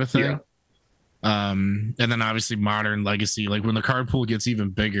streamlined kind of a thing. And then obviously Modern Legacy, like when the card pool gets even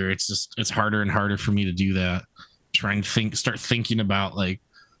bigger, it's harder and harder for me to do that. Try and start thinking about like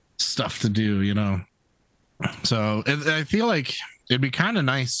stuff to do, So I feel like it'd be kind of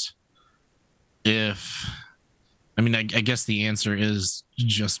nice if, I mean, I guess the answer is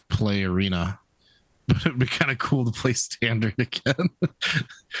just play Arena, but it'd be kind of cool to play Standard again.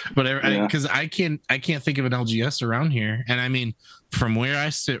 But because I can't think of an LGS around here, and I mean, from where I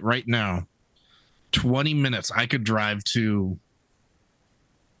sit right now, 20 minutes I could drive to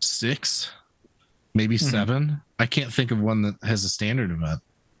 6, maybe 7. I can't think of one that has a Standard event,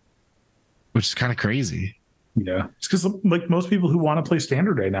 which is kind of crazy. Yeah, it's because like most people who want to play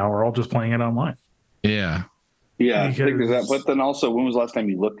Standard right now are all just playing it online. Yeah. Yeah, I think there's that. But then also, when was the last time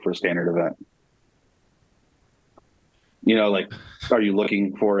you looked for a Standard event? Like, are you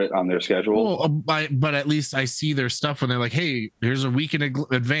looking for it on their schedule? Well, but at least I see their stuff when they're like, hey, here's a week in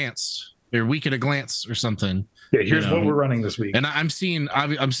advance, or week at a glance, or something. Yeah, here's what we're running this week. And I'm seeing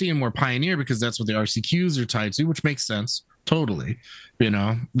more Pioneer because that's what the RCQs are tied to, which makes sense. Totally.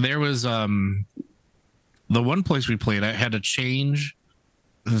 There was the one place we played, I had to change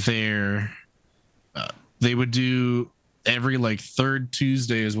their they would do every like 3rd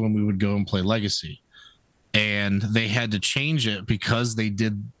Tuesday is when we would go and play Legacy, and they had to change it because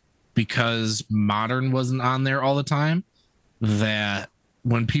Modern wasn't on there all the time, that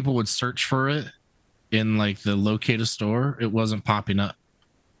when people would search for it in like the locate a store, it wasn't popping up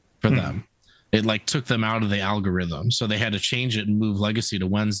for them. It like took them out of the algorithm, so they had to change it and move Legacy to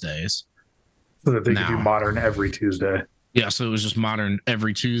Wednesdays so that they could do Modern every Tuesday. Yeah, so it was just Modern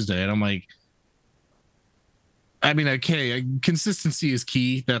every Tuesday, and I'm like, I mean, okay, consistency is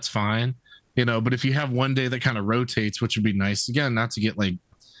key. That's fine, but if you have one day that kind of rotates, which would be nice, again, not to get like,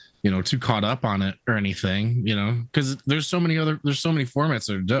 too caught up on it or anything, because there's so many formats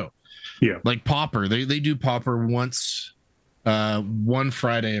that are dope. Yeah. Like Pauper, they do Pauper once, one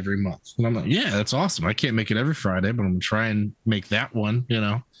Friday every month. And I'm like, yeah, that's awesome. I can't make it every Friday, but I'm gonna try and make that one,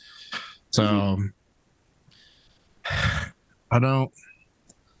 So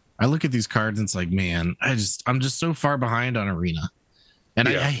I look at these cards and it's like, man, I'm just so far behind on Arena. And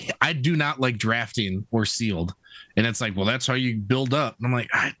I do not like drafting or sealed. And it's like, well, that's how you build up. And I'm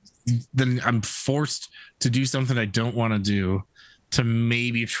like, then I'm forced to do something I don't want to do to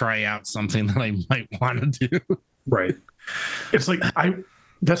maybe try out something that I might want to do. Right. It's like,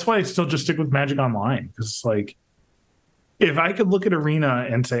 that's why I still just stick with Magic Online. Because it's like, if I could look at Arena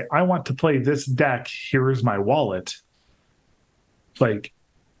and say, I want to play this deck, here is my wallet. Like,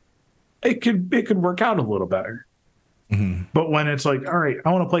 it could work out a little better. But when it's like, all right,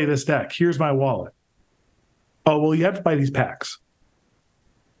 I want to play this deck, here's my wallet. Oh, well, you have to buy these packs.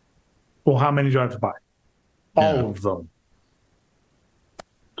 Well, how many do I have to buy? All of them.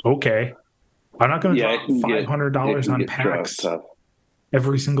 Okay. I'm not going to drop $500 on packs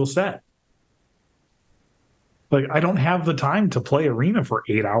every single set. Like, I don't have the time to play Arena for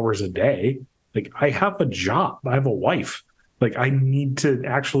 8 hours a day. Like, I have a job. I have a wife. Like, I need to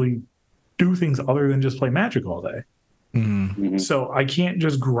actually do things other than just play Magic all day. So I can't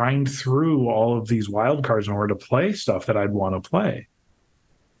just grind through all of these wild cards in order to play stuff that I'd want to play.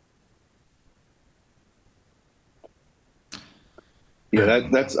 Yeah,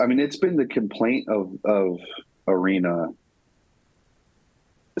 that's. I mean, it's been the complaint of Arena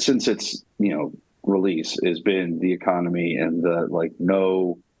since its release has been the economy and the like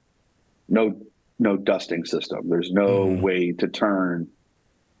no dusting system. There's no way to turn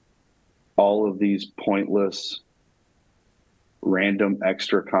all of these pointless random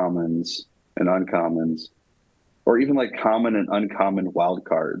extra commons and uncommons, or even like common and uncommon wild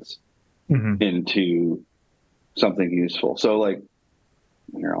cards into something useful. So like,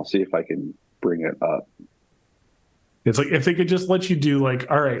 here, I'll see if I can bring it up. It's like if they could just let you do like,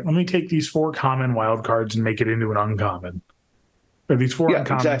 all right, let me take these 4 common wild cards and make it into an uncommon, or these 4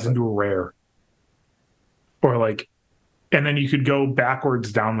 uncommons into a rare, or like, and then you could go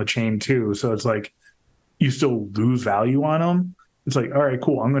backwards down the chain too. So it's like you still lose value on them. It's like, all right,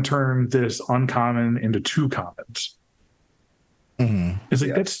 cool. I'm going to turn this uncommon into 2 commons. It's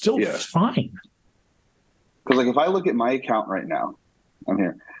like that's still fine. Because like if I look at my account right now, I'm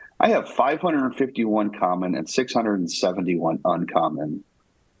here. I have 551 common and 671 uncommon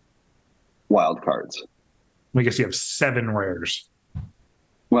wild cards. I guess you have 7 rares.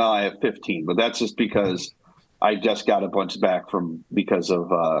 Well, I have 15, but that's just because I just got a bunch back because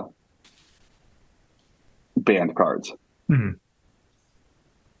of banned cards. You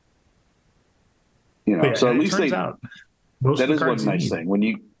know, so at least that is one nice thing. When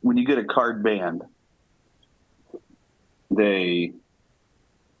you get a card banned, they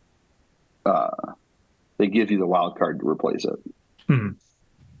give you the wild card to replace it.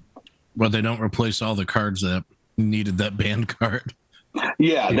 But they don't replace all the cards that needed that banned card.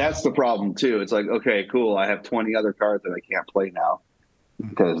 Yeah, that's the problem too. It's like, okay, cool. I have 20 other cards that I can't play now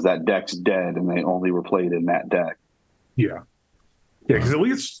because that deck's dead and they only were played in that deck. Yeah. Yeah, because at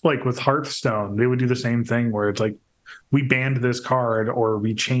least like with Hearthstone, they would do the same thing where it's like, we banned this card or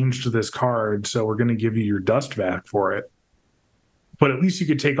we changed this card, so we're going to give you your dust back for it. But at least you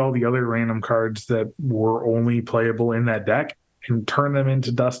could take all the other random cards that were only playable in that deck and turn them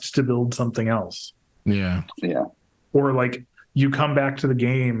into dust to build something else. Yeah. Yeah. Or like you come back to the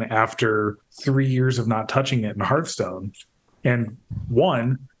game after 3 years of not touching it in Hearthstone, and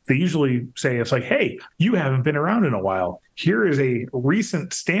they usually say, it's like, hey, you haven't been around in a while. Here is a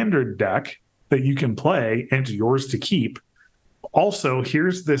recent standard deck that you can play and it's yours to keep. Also,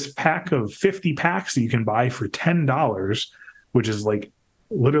 here's this pack of 50 packs that you can buy for $10, which is like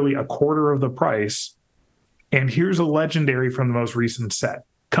literally a quarter of the price. And here's a legendary from the most recent set.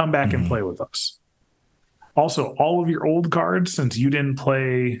 Come back and play with us. Also, all of your old cards, since you didn't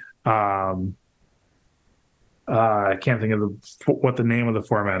play, I can't think of what the name of the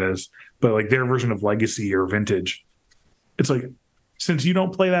format is, but like their version of Legacy or Vintage. It's like, since you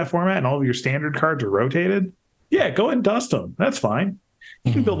don't play that format and all of your standard cards are rotated, yeah, go ahead and dust them. That's fine.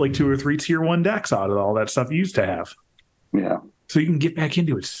 You can build like 2 or 3 tier 1 decks out of all that stuff you used to have. Yeah. So you can get back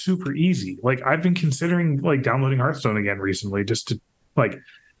into it super easy. Like I've been considering like downloading Hearthstone again recently just to like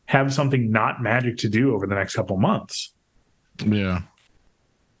have something not Magic to do over the next couple months. Yeah.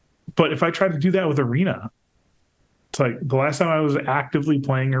 But if I try to do that with Arena, it's like the last time I was actively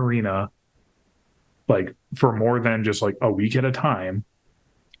playing Arena, like for more than just like a week at a time,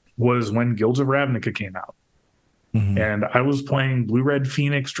 was when Guilds of Ravnica came out. And I was playing Blue-Red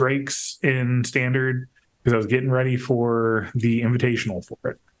Phoenix Drakes in Standard because I was getting ready for the Invitational for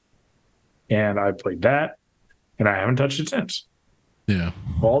it. And I played that, and I haven't touched it since. Yeah.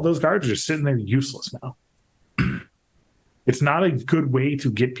 All those cards are just sitting there useless now. It's not a good way to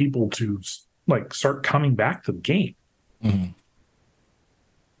get people to like start coming back to the game.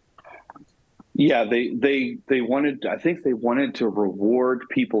 Yeah, they wanted. I think they wanted to reward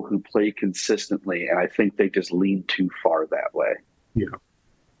people who play consistently, and I think they just leaned too far that way. Yeah,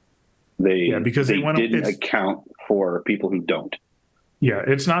 because they didn't account for people who don't. Yeah,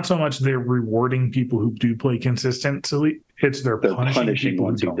 it's not so much they're rewarding people who do play consistently; it's they're punishing people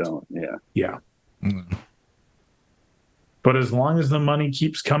ones who don't. Yeah. But as long as the money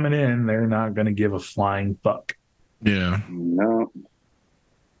keeps coming in, they're not going to give a flying fuck. Yeah. No.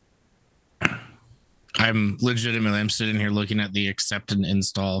 I'm sitting here looking at the accept and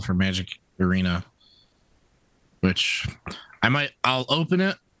install for Magic Arena, which I'll open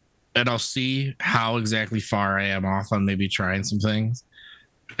it and I'll see how exactly far I am off on maybe trying some things,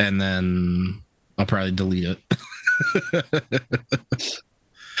 and then I'll probably delete it.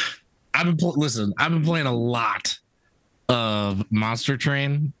 I've been playing a lot of Monster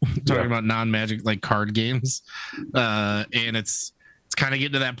Train, talking about non-Magic like card games, and it's kind of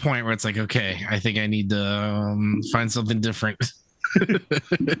getting to that point where it's like, okay, I think I need to find something different.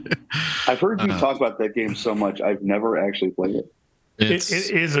 I've heard you talk about that game so much. I've never actually played it. It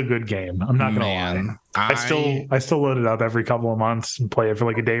is a good game. I'm not gonna lie. I still load it up every couple of months and play it for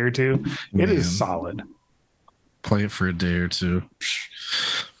like a day or two. It is solid. Play it for a day or two.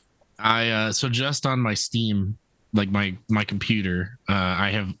 So just on my Steam, like my computer,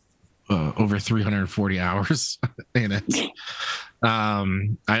 I have over 340 hours in it.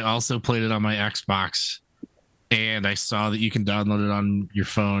 I also played it on my Xbox, and I saw that you can download it on your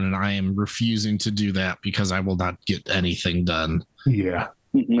phone, and I am refusing to do that because I will not get anything done. Yeah.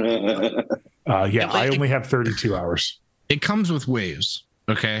 I only have 32 hours. It comes with waves.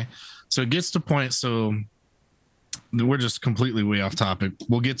 Okay. So it gets to point. So we're just completely way off topic.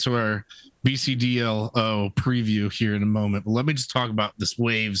 We'll get to our BCDL preview here in a moment. But let me just talk about this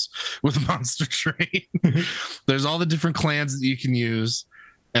waves with Monster Train. There's all the different clans that you can use.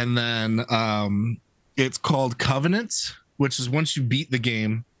 And then it's called Covenants, which is once you beat the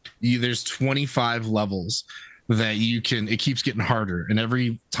game, there's 25 levels that you can, it keeps getting harder. And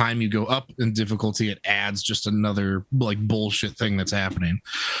every time you go up in difficulty, it adds just another like bullshit thing that's happening.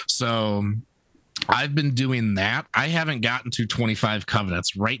 So I've been doing that. I haven't gotten to 25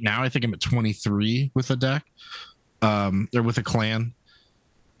 covenants. Right now, I think I'm at 23 with a deck, or with a clan.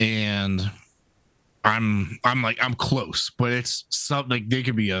 And I'm close, but it's something like they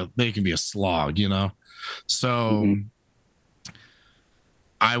can be a slog, you know? So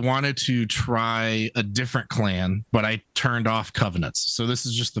I wanted to try a different clan, but I turned off covenants. So this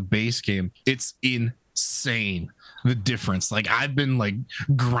is just the base game. It's insane, the difference. Like I've been like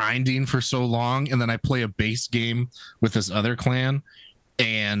grinding for so long, and then I play a base game with this other clan,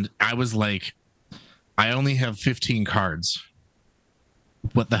 and I was like, I only have 15 cards.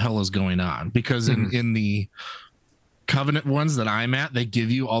 What the hell is going on? Because in the Covenant ones that I'm at, they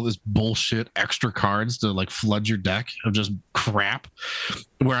give you all this bullshit extra cards to like flood your deck of just crap,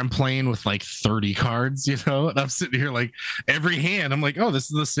 where I'm playing with like 30 cards, you know, and I'm sitting here like every hand I'm like, oh,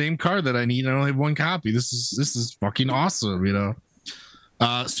 this is the same card that I need. I only have one copy. This is fucking awesome, you know.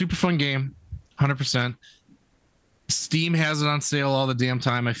 Super fun game, 100%. Steam has it on sale all the damn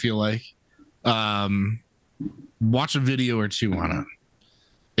time, I feel like. Watch a video or two on it.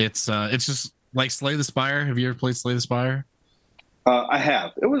 It's just like Slay the Spire. Have you ever played Slay the Spire? I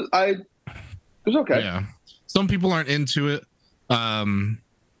have. It was okay. Yeah. Some people aren't into it.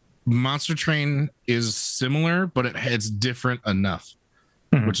 Monster Train is similar, but it's different enough,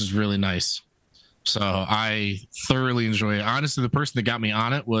 which is really nice. So I thoroughly enjoy it. Honestly, the person that got me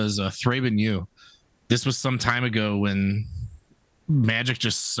on it was Thraben Yu. This was some time ago when Magic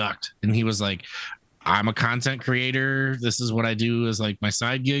just sucked, and he was like, I'm a content creator. This is what I do as like my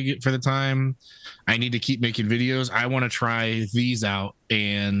side gig for the time. I need to keep making videos. I want to try these out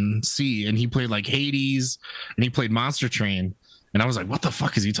and see. And he played like Hades, and he played Monster Train. And I was like, what the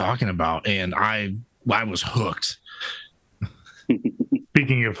fuck is he talking about? And I was hooked.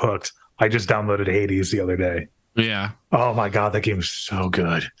 Speaking of hooked, I just downloaded Hades the other day. Yeah. Oh my God, that game is so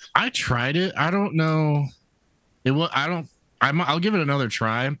good. I tried it. I don't know. I'll give it another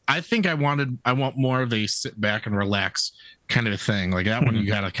try. I think I want more of a sit back and relax kind of a thing. Like that one you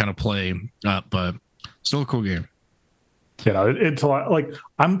got to kind of play up, but still a cool game. You know, it's a lot. Like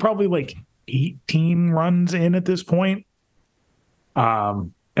I'm probably like 18 runs in at this point.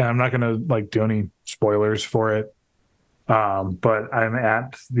 And I'm not going to like do any spoilers for it. But I'm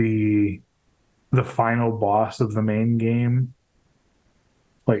at the final boss of the main game.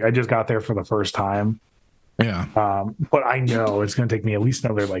 Like I just got there for the first time. Yeah. But I know it's going to take me at least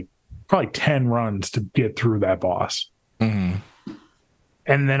another like probably 10 runs to get through that boss. And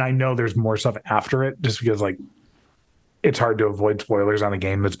then I know there's more stuff after it, just because like it's hard to avoid spoilers on a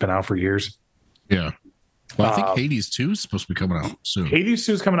game that's been out for years. Yeah. Well, I think Hades 2 is supposed to be coming out soon. Hades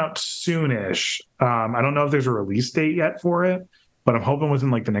 2 is coming out soonish. I don't know if there's a release date yet for it, but I'm hoping within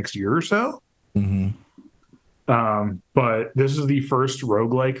like the next year or so. But this is the first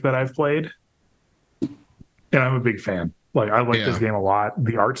roguelike that I've played. And I'm a big fan. Like, I like this game a lot.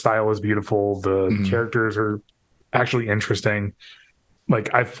 The art style is beautiful. The characters are actually interesting.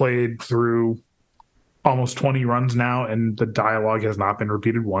 Like, I've played through almost 20 runs now, and the dialogue has not been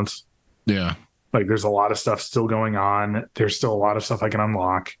repeated once. Yeah. Like, there's a lot of stuff still going on. There's still a lot of stuff I can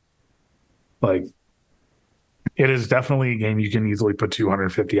unlock. Like, it is definitely a game you can easily put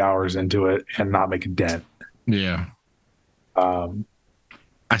 250 hours into it and not make a dent. Yeah.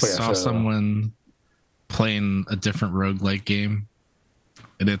 I saw someone playing a different roguelike game,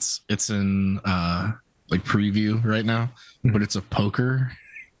 and it's in like preview right now, but it's a poker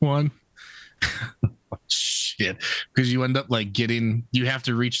one. Shit, because you end up like you have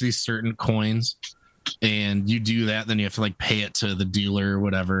to reach these certain coins, and you do that, then you have to like pay it to the dealer or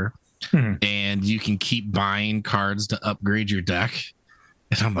whatever, and you can keep buying cards to upgrade your deck.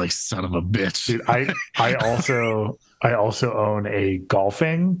 And I'm like, son of a bitch. Dude, I also own a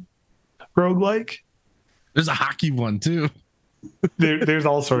golfing roguelike. There's a hockey one too. There's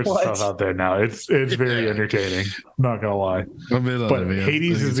all sorts of stuff out there now. It's very entertaining. I'm not gonna lie. But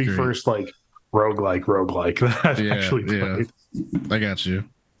Hades is the first like roguelike that I've actually played. I got you.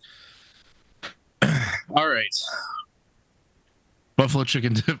 All right. Buffalo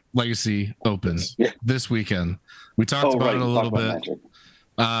Chicken Dip Legacy opens this weekend. We talked about it a little bit.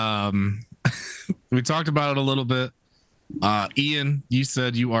 We talked about it a little bit. Ian, you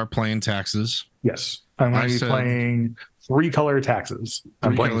said you are playing taxes. Yes. I'm going to be playing 3-color taxes.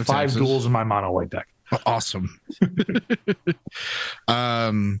 I'm playing 5 duels in my mono white deck. Awesome.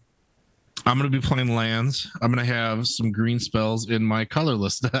 I'm going to be playing lands. I'm going to have some green spells in my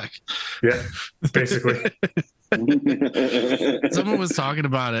colorless deck. Yeah, basically. Someone was talking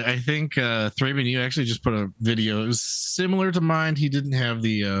about it. I think Thraben, you actually just put a video. It was similar to mine. He didn't have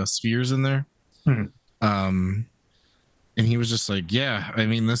the spheres in there. And he was just like, yeah, I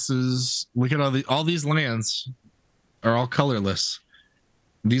mean, this is, look at all these lands are all colorless.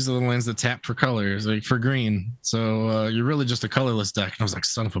 These are the lands that tap for colors, like for green. So you're really just a colorless deck. And I was like,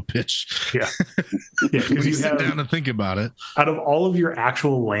 son of a bitch. Yeah. Yeah. When you sit down and think about it. Out of all of your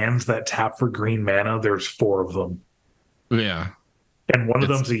actual lands that tap for green mana, there's 4 of them. Yeah. And one of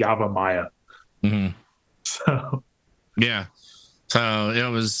them's a Yavimaya. Mm-hmm. So yeah. So that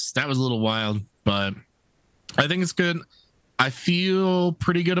was a little wild, but I think it's good. I feel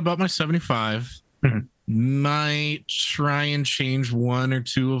pretty good about my 75. Mm-hmm. Might try and change 1 or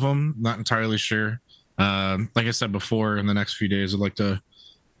 2 of them. Not entirely sure. Like I said before, in the next few days, I'd like to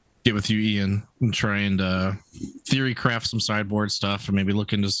get with you, Ian, and try and theory craft some sideboard stuff and maybe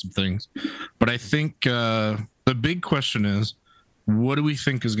look into some things. But I think the big question is, what do we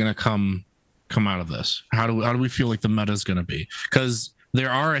think is going to come out of this? How do we feel like the meta is going to be? Because there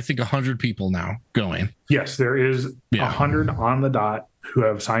are, I think, 100 people now going. Yes, there is 100 on the dot who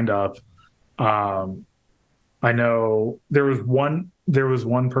have signed up. I know there was one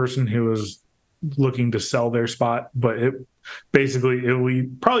person who was looking to sell their spot, but it will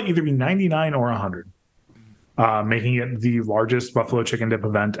probably either be 99 or 100, making it the largest Buffalo Chicken Dip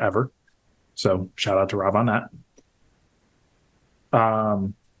event ever. So shout out to Rob on that.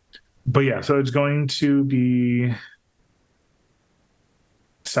 But yeah, so it's going to be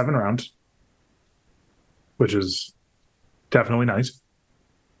 7 rounds, which is definitely nice.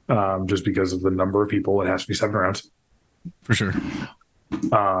 Just because of the number of people, it has to be 7 rounds. For sure.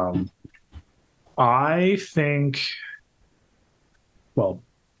 I think, well,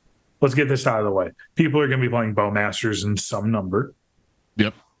 let's get this out of the way. People are going to be playing Bowmasters in some number.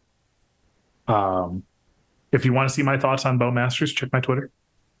 Yep. If you want to see my thoughts on Bowmasters, check my Twitter.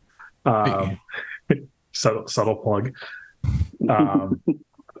 Subtle plug.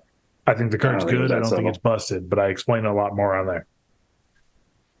 I think the card's good. I don't think it's busted, but I explain a lot more on there.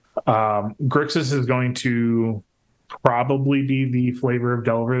 Grixis is going to probably be the flavor of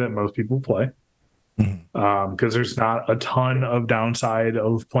Delver that most people play, because there's not a ton of downside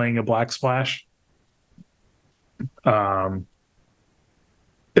of playing a black splash,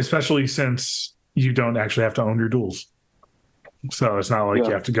 especially since you don't actually have to own your duels. So it's not like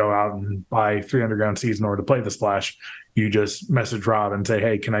you have to go out and buy 3 Underground Seas in order to play the splash. You just message Rob and say,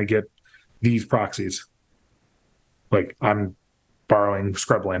 hey, can I get these proxies? Like, I'm borrowing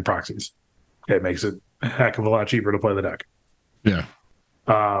Scrubland proxies. It makes it a heck of a lot cheaper to play the deck. Yeah.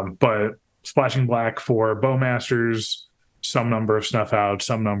 But splashing black for Bowmasters, some number of Snuff Out,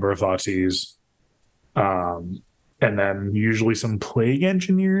 some number of Thoughtseize, and then usually some Plague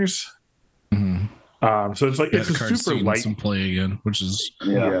Engineers. Mm-hmm. So it's like, it's a super light. Some play again, which is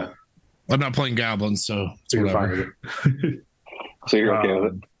I'm not playing Goblins, so it's whatever. So you're okay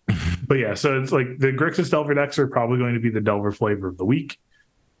with it. But yeah, so it's like the Grixis Delver decks are probably going to be the Delver flavor of the week.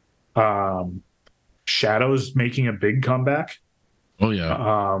 Shadow's making a big comeback. Oh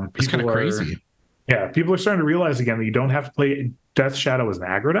yeah, it's kind of crazy. Yeah, people are starting to realize again that you don't have to play Death Shadow as an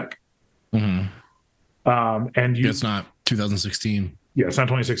aggro deck. Mm-hmm. And it's not 2016. Yeah, it's not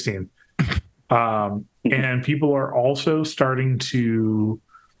 2016. And people are also starting to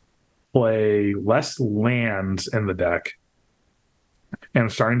play less lands in the deck and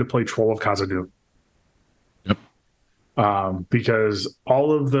starting to play Troll of Khazad-dûm. Yep. Because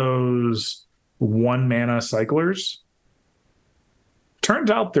all of those 1 mana cyclers, turns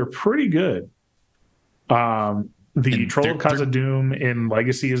out they're pretty good. The Troll of Khazad-dûm in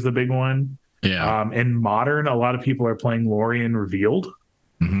Legacy is the big one. Yeah. In Modern, a lot of people are playing Lorien Revealed,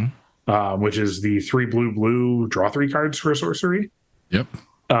 which is the 3 blue, draw 3 cards for a sorcery. Yep.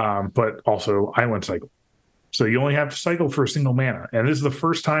 But also Island Cycle. So you only have to cycle for a single mana. And this is the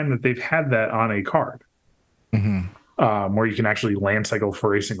first time that they've had that on a card, where you can actually land cycle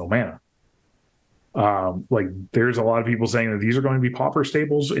for a single mana. Like, there's a lot of people saying that these are going to be pauper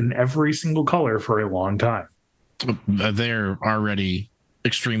staples in every single color for a long time. They're already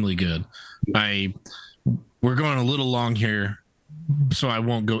extremely good. We're going a little long here, so I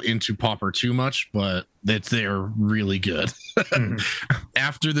won't go into Pauper too much, but they're really good. Mm-hmm.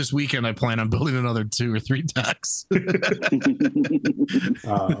 After this weekend, I plan on building another 2 or 3 decks. But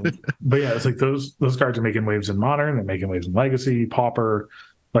yeah, it's like those cards are making waves in Modern, they're making waves in Legacy, Pauper,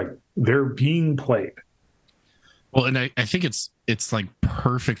 like they're being played. Well, and I think it's like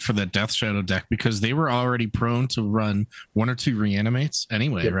perfect for the Death Shadow deck because they were already prone to run 1 or 2 reanimates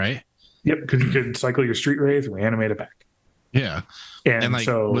anyway, right? Yep, because you could cycle your Street Wraith, reanimate it back. Yeah. And like,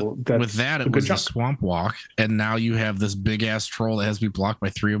 so with that, it was the Swamp Walk, and now you have this big ass troll that has to be blocked by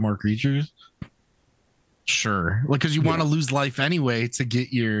 3 or more creatures. Sure, like because you want to lose life anyway to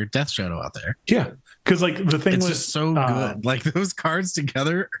get your Death Shadow out there. Yeah, because like the thing it's just so good. Like those cards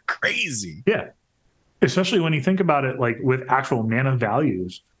together are crazy. Yeah, especially when you think about it, like with actual mana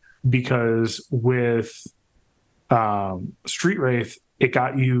values, because with Street Wraith, it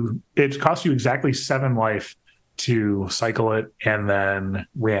cost you exactly 7 life to cycle it and then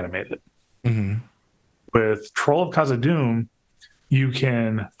reanimate it. Mm-hmm. With Troll of Khazad-dûm, you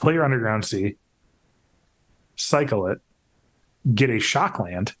can play your Underground Sea, cycle it, get a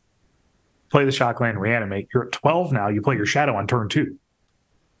Shockland, play the Shockland, reanimate. You're at 12 now. You play your Shadow on turn 2.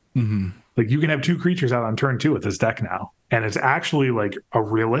 Mm-hmm. Like you can have 2 creatures out on turn 2 with this deck now, and it's actually like a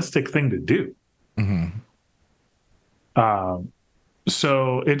realistic thing to do. Mm-hmm.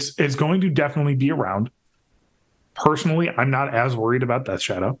 So it's going to definitely be around. Personally, I'm not as worried about Death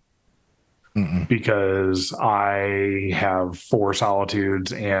Shadow because I have 4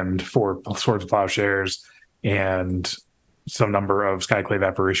 Solitudes and 4 Swords of Plowshares and some number of Skyclave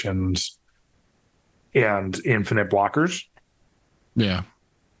Apparitions and infinite blockers. Yeah.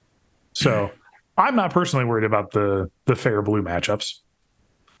 So I'm not personally worried about the fair blue matchups.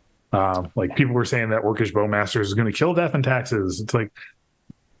 Like people were saying that Orcish Bowmasters is going to kill Death and Taxes. It's like,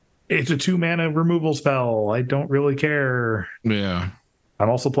 it's a 2 mana removal spell. I don't really care. Yeah. I'm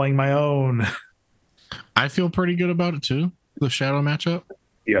also playing my own. I feel pretty good about it too. The Shadow matchup.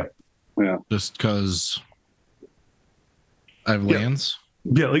 Yeah. Yeah. Just because I have lands.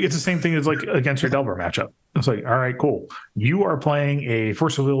 Yeah, like it's the same thing as like against your Delver matchup. It's like, all right, cool. You are playing a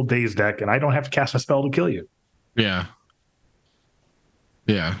Force of Will Daze deck, and I don't have to cast a spell to kill you. Yeah.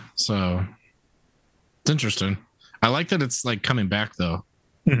 Yeah. So it's interesting. I like that it's like coming back though.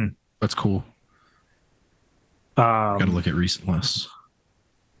 Mm-hmm. That's cool. Gotta look at recent lists.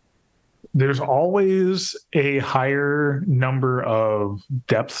 There's always a higher number of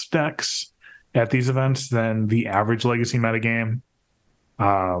depth decks at these events than the average Legacy metagame.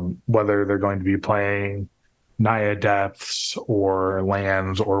 Whether they're going to be playing Naya Depths or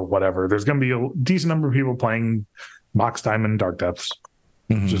lands or whatever, there's going to be a decent number of people playing Mox Diamond Dark Depths.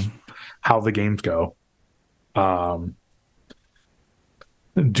 Mm-hmm. Just how the games go.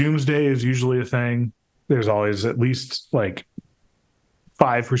 Doomsday is usually a thing. There's always at least like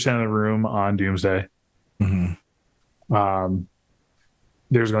 5% of the room on Doomsday. Mm-hmm.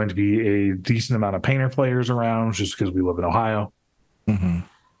 There's going to be a decent amount of Painter players around just because we live in Ohio. Mm-hmm.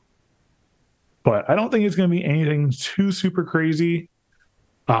 But I don't think it's going to be anything too super crazy.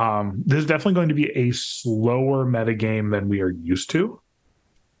 There's definitely going to be a slower metagame than we are used to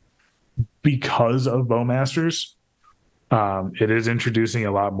because of Bowmasters. It is introducing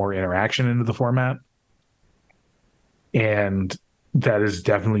a lot more interaction into the format. And that is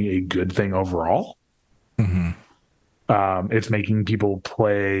definitely a good thing overall. Mm-hmm. It's making people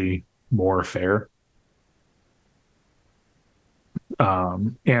play more fair.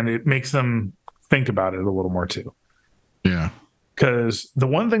 And it makes them think about it a little more too. Yeah. Because the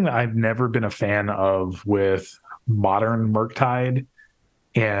one thing that I've never been a fan of with modern Murktide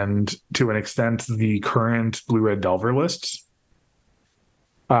and to an extent the current Blue-Red Delver lists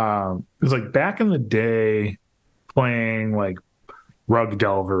is like back in the day playing like Rug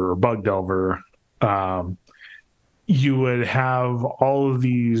Delver or Bug Delver, you would have all of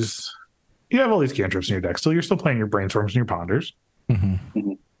these, you have all these cantrips in your deck. So you're still playing your Brainstorms and your Ponders,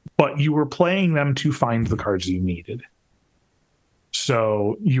 but you were playing them to find the cards you needed.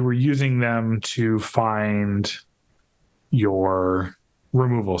 So you were using them to find your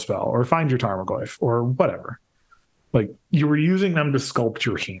removal spell or find your Tarmogoyf or whatever. Like you were using them to sculpt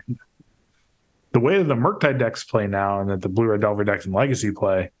your hand. The way that the Murktide decks play now and that the Blue-Red Delver decks in Legacy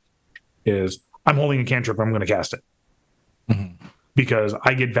play is I'm holding a cantrip, I'm going to cast it. Because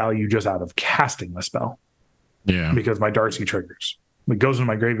I get value just out of casting the spell. Yeah. Because my Darcy triggers. It goes into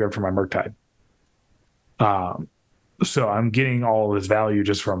my graveyard for my Murktide. So I'm getting all this value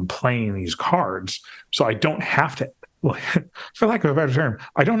just from playing these cards. So I don't have to, for lack of a better term,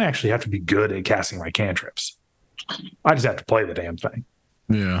 I don't actually have to be good at casting my cantrips. I just have to play the damn thing.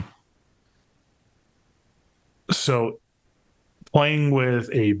 Yeah. So playing with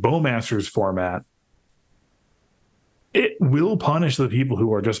a Bowmasters format, it will punish the people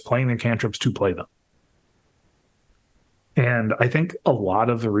who are just playing their cantrips to play them. And I think a lot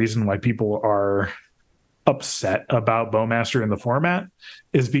of the reason why people are upset about Bowmaster in the format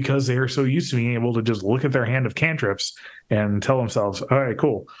is because they are so used to being able to just look at their hand of cantrips and tell themselves, all right,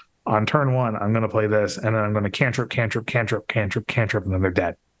 cool. On turn 1, I'm going to play this, and then I'm going to cantrip, and then they're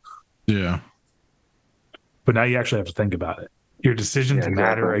dead. Yeah. But now you actually have to think about it. Your decisions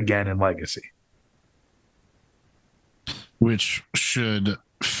matter again in Legacy. Which should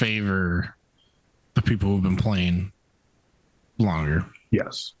favor the people who've been playing longer.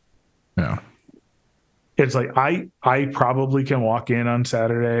 Yes. Yeah. It's like I probably can walk in on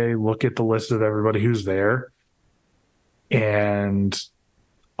Saturday, look at the list of everybody who's there, and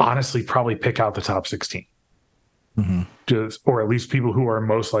honestly probably pick out the top 16. Or at least people who are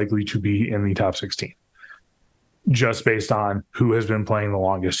most likely to be in the top 16. Just based on who has been playing the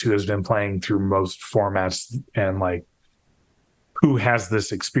longest, who has been playing through most formats, and like who has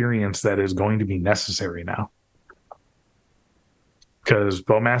this experience that is going to be necessary now. Because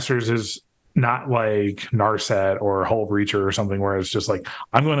Bowmasters is not like Narset or Hull Breacher or something where it's just like,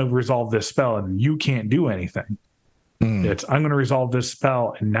 I'm going to resolve this spell and you can't do anything. It's, I'm going to resolve this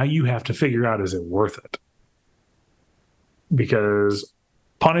spell and now you have to figure out, is it worth it? Because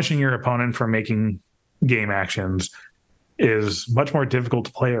punishing your opponent for making game actions is much more difficult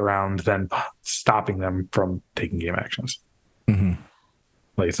to play around than stopping them from taking game actions.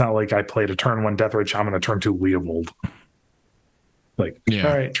 Like, it's not like I played a turn 1 Death Ray Shaman, a turn 2 Leovold. Like, all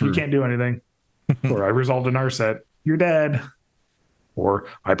right, true. You can't do anything. Or I resolved an Narset, you're dead. Or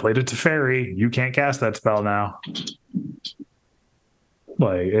I played a Teferi, you can't cast that spell now.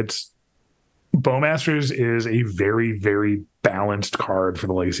 Like, it's Bowmasters is a very, very balanced card for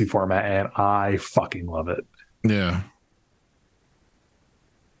the Legacy format, and I fucking love it. Yeah.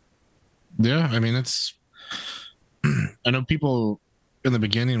 Yeah, I mean, it's... I know people in the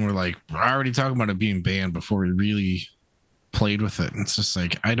beginning were like, we're already talking about it being banned before we really played with it. And it's just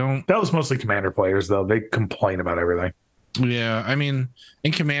like, I don't... That was mostly Commander players, though. They complain about everything. Yeah, I mean,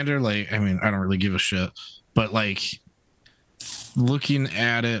 in Commander, like, I mean, I don't really give a shit. But, like, looking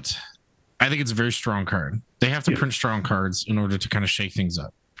at it, I think it's a very strong card. They have to print strong cards in order to kind of shake things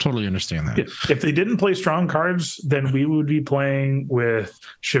up. Totally understand that. If they didn't play strong cards, then we would be playing with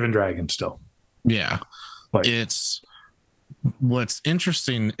Shivan Dragon still. Yeah. Like, it's... What's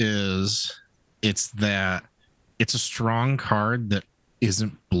interesting is it's a strong card that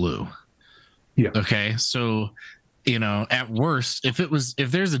isn't blue. Yeah. Okay. So, you know, at worst, if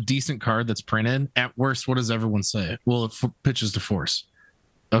there's a decent card that's printed, at worst, what does everyone say? Well, it pitches to force.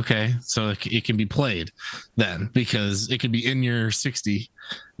 Okay. So it can be played then, because it could be in your 60,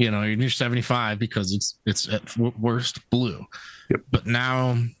 you know, in your 75, because it's at worst blue. Yep. But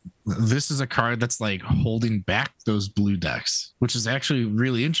now this is a card that's like holding back those blue decks, which is actually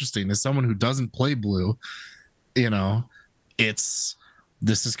really interesting. As someone who doesn't play blue, you know, this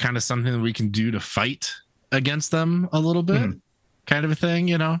is kind of something that we can do to fight against them a little bit, kind of a thing,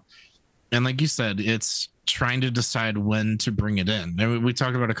 you know? And like you said, it's trying to decide when to bring it in. And we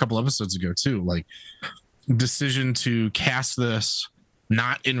talked about a couple episodes ago too, like decision to cast this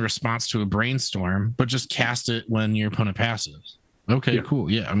not in response to a brainstorm, but just cast it when your opponent passes. Okay, cool.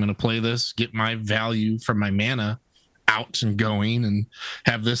 Yeah, I'm going to play this, get my value from my mana out and going, and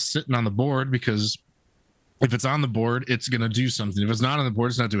have this sitting on the board, because if it's on the board, it's going to do something. If it's not on the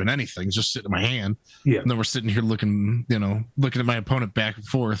board, it's not doing anything. It's just sitting in my hand. Yeah. And then we're sitting here looking at my opponent back and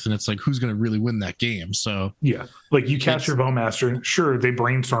forth, and it's like, who's going to really win that game? So yeah, like you cast your Bowmaster, sure, they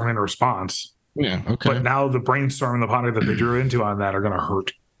brainstorm in response. Yeah, okay. But now the brainstorm and the ponder that they drew into on that are going to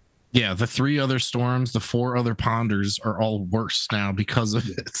hurt. Yeah, the 3 other storms, the 4 other ponders are all worse now because of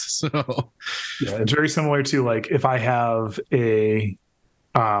it. So yeah, it's very similar to like if I have a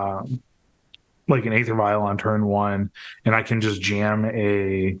like an Aether Vial on turn 1, and I can just jam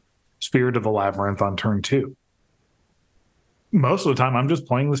a Spirit of the Labyrinth on turn 2. Most of the time, I'm just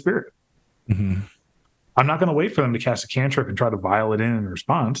playing the Spirit. I'm not going to wait for them to cast a cantrip and try to vial it in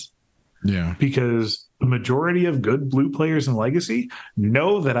response. Yeah, because the majority of good blue players in Legacy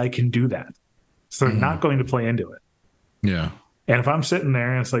know that I can do that. So they're not going to play into it. Yeah. And if I'm sitting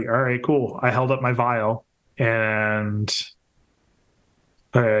there and it's like, all right, cool, I held up my vial, and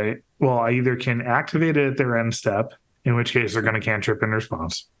well, I either can activate it at their end step, in which case they're going to cantrip in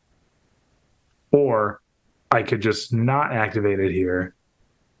response, or I could just not activate it here.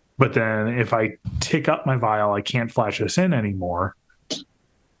 But then if I tick up my vial, I can't flash this in anymore.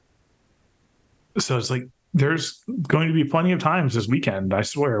 So it's like, there's going to be plenty of times this weekend, I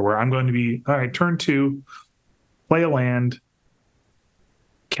swear, where I'm going to be, all right, turn 2, play a land,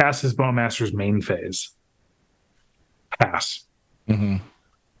 cast his Bowmaster's main phase. Pass. Mm-hmm.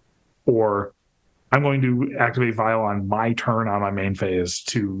 Or I'm going to activate Vial on my turn on my main phase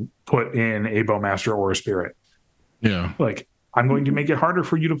to put in a Bowmaster or a Spirit. Yeah. Like, I'm going to make it harder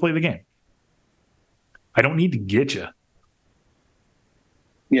for you to play the game. I don't need to get you.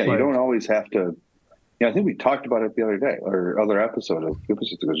 Yeah, you don't always have to. Yeah, I think we talked about it the other day or other episode of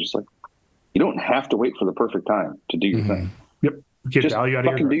episodes ago. Just like, you don't have to wait for the perfect time to do your thing. Yep. Get just value out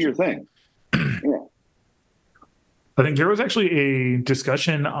of your do your thing. Yeah. I think there was actually a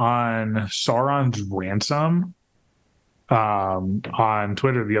discussion on Sauron's Ransom on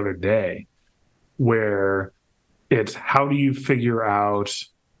Twitter the other day where it's how do you figure out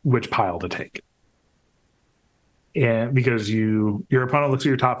which pile to take? And because your opponent looks at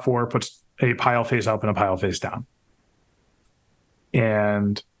your top 4, puts a pile face up and a pile face down.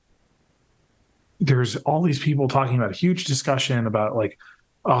 And there's all these people talking about a huge discussion about like,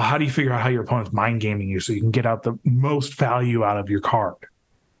 oh, how do you figure out how your opponent's mind gaming you so you can get out the most value out of your card?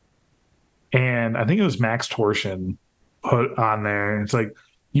 And I think it was Max Torsion put on there. It's like,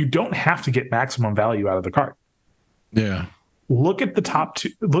 you don't have to get maximum value out of the card. Yeah. Look at the top 2.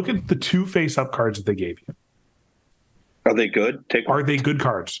 Look at the 2 face-up cards that they gave you. Are they good? Take them. Are they good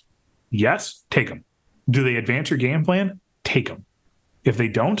cards? Yes, take them. Do they advance your game plan? Take them. If they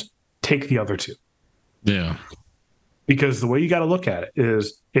don't, take the other 2. Yeah. Because the way you got to look at it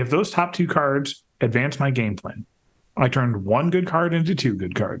is if those top 2 cards advance my game plan, I turned 1 good card into 2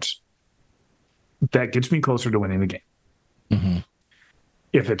 good cards. That gets me closer to winning the game. Mm-hmm.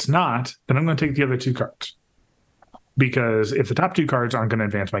 If it's not, then I'm going to take the other 2 cards. Because if the top 2 cards aren't going to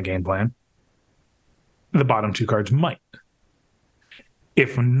advance my game plan, the bottom 2 cards might.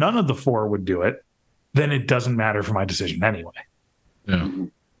 If none of the 4 would do it, then it doesn't matter for my decision anyway. Yeah.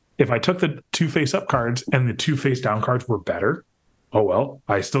 If I took the 2 face-up cards and the 2 face-down cards were better, oh well,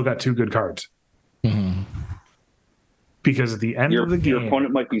 I still got 2 good cards. Mm-hmm. Because at the end of the game, your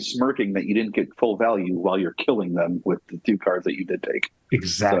opponent might be smirking that you didn't get full value while you're killing them with the 2 cards that you did take.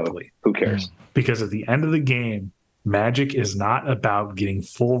 Exactly. So, who cares? Because at the end of the game, Magic is not about getting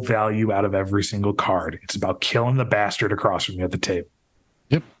full value out of every single card. It's about killing the bastard across from you at the table.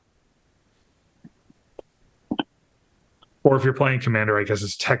 Yep. Or if you're playing Commander, I guess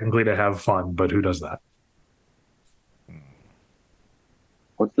it's technically to have fun, but who does that?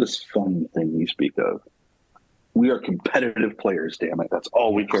 What's this fun thing you speak of? We are competitive players, damn it. That's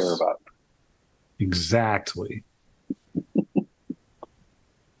all we care about. Exactly.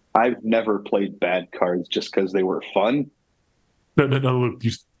 I've never played bad cards just because they were fun. No, Luke,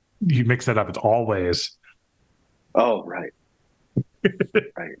 you mix that up. It's always. Oh, right.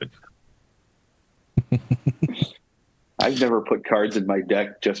 Right. I've never put cards in my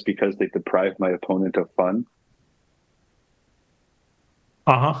deck just because they deprive my opponent of fun.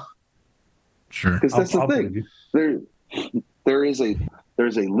 Uh-huh. Sure. Because that's the thing. There's a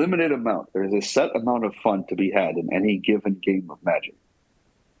limited amount. There's a set amount of fun to be had in any given game of Magic.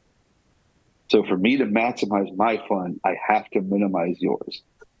 So for me to maximize my fun, I have to minimize yours.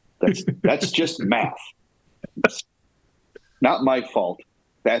 That's just math. It's not my fault.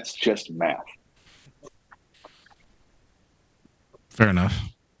 That's just math. Fair enough.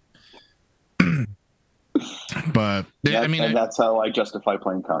 But I mean, and that's how I justify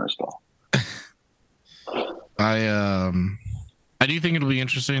playing Counterspell. I do think it'll be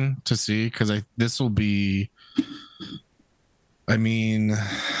interesting to see because this will be, I mean,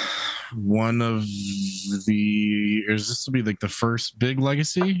 one of this will be like the first big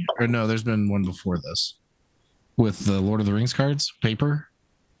legacy, or no? There's been one before this with the Lord of the Rings cards paper.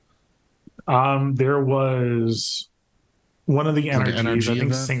 There was one of the energies, I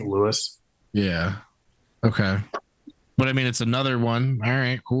think event? St. Louis. Yeah. Okay. But I mean, it's another one. All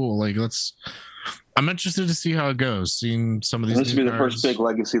right, cool. Like, I'm interested to see how it goes. Seeing some of these. This will be the first big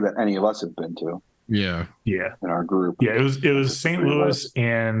legacy that any of us have been to. Yeah. Yeah. In our group. Yeah, it was St. Louis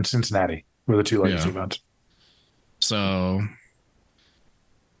and Cincinnati were the 2 legacy events. So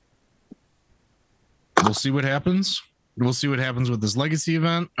we'll see what happens. We'll see what happens with this legacy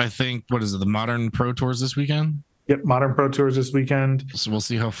event. I think, what is it, the Modern Pro Tours this weekend? Yep, Modern Pro Tours this weekend. So we'll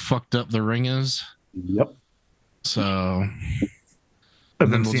see how fucked up the ring is. Yep. So I've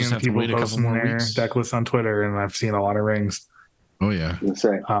been seeing people posting their deck lists on Twitter, and I've seen a lot of rings. Oh, yeah. There's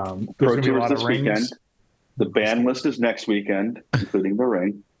Pro Tours this weekend. The ban list is next weekend, including the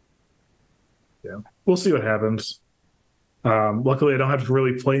ring. Yeah, we'll see what happens. Luckily, I don't have to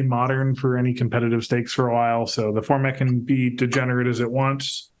really play Modern for any competitive stakes for a while, so the format can be degenerate as it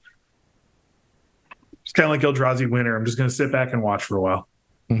wants. It's kind of like Eldrazi Winter. I'm just going to sit back and watch for a while.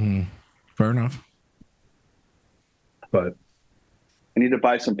 Mm-hmm. Fair enough. But need to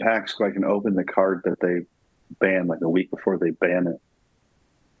buy some packs so I can open the card that they banned like a week before they ban it.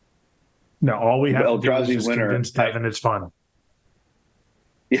 No, all we have to do is Eldrazi just winner, convince Devin it's fun.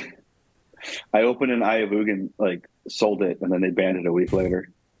 Yeah, I opened an Ayavugan, like sold it, and then they banned it a week later.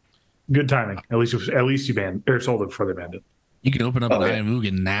 Good timing. At least you banned or sold it before they banned it. You can open up an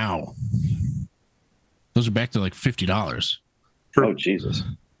Ayavugan now. Those are back to like $50. Oh Jesus!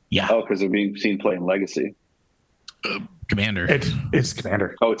 Yeah. Oh, because they're being seen playing Legacy. Commander. It's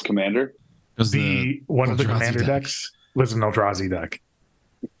Commander. Oh, it's Commander. One of the Commander decks was an Eldrazi deck,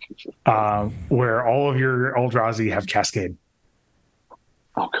 where all of your Eldrazi have Cascade.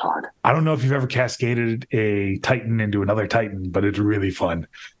 Oh God! I don't know if you've ever cascaded a Titan into another Titan, but it's really fun.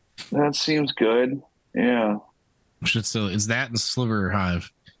 That seems good. Yeah. It's that and Sliver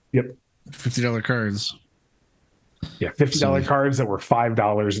Hive. Yep. $50 cards. Yeah, $50 cards that were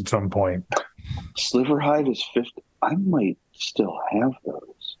 $5 at some point. Sliver Hive is $50. I might still have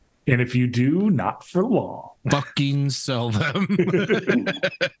those. And if you do, not for long. Fucking sell them.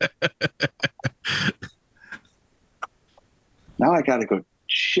 Now I gotta go.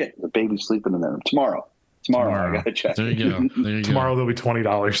 Shit, the baby's sleeping in there. Tomorrow. I gotta check. There you go. Tomorrow there'll be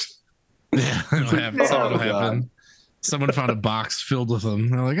 $20. Yeah, that'll happen. Someone found a box filled with them.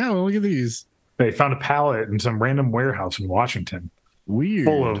 They're like, oh, well, look at these. They found a pallet in some random warehouse in Washington. Weird.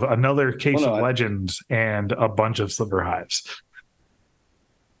 Full of another case of Legends and a bunch of Sliver Hives.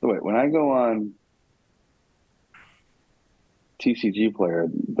 Wait, when I go on TCG Player,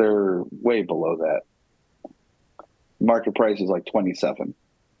 they're way below that. Market price is like 27.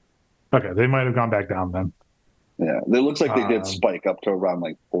 Okay, they might have gone back down then. Yeah, it looks like they did spike up to around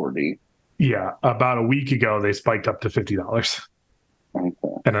like 40. Yeah, about a week ago they spiked up to $50. Okay.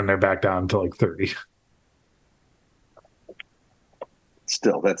 And then they're back down to like 30.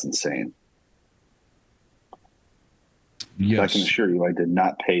 Still, that's insane. Yes. I can assure you I did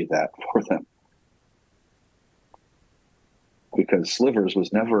not pay that for them. Because Slivers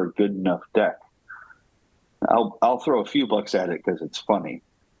was never a good enough deck. I'll throw a few bucks at it because it's funny.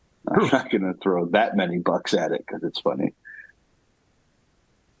 I'm not going to throw that many bucks at it because it's funny.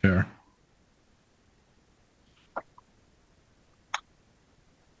 Sure.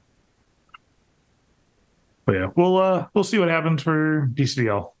 But yeah, we'll see what happens for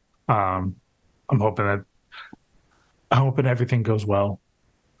BCDL. I'm hoping everything goes well.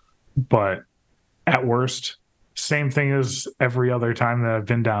 But at worst, same thing as every other time that I've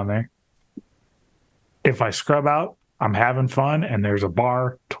been down there. If I scrub out, I'm having fun, and there's a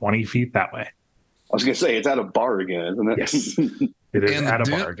bar 20 feet that way. I was going to say, it's at a bar again, isn't it? Yes, it is at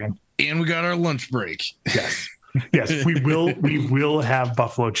a bar again. And we got our lunch break. Yes. Yes, we will have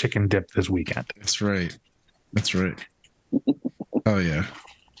buffalo chicken dip this weekend. That's right. Oh, yeah.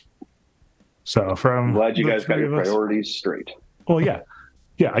 So I'm glad you guys got your priorities straight. Well, yeah.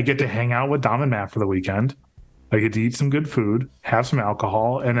 Yeah, I get to hang out with Dom and Matt for the weekend. I get to eat some good food, have some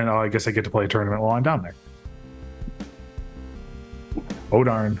alcohol, and then I guess I get to play a tournament while I'm down there. Oh,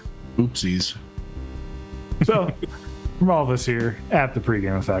 darn. Oopsies. So, from all of us here at the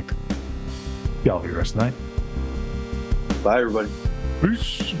Pregame Effect, y'all have a good rest of the night. Bye, everybody.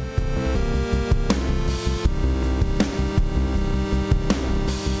 Peace.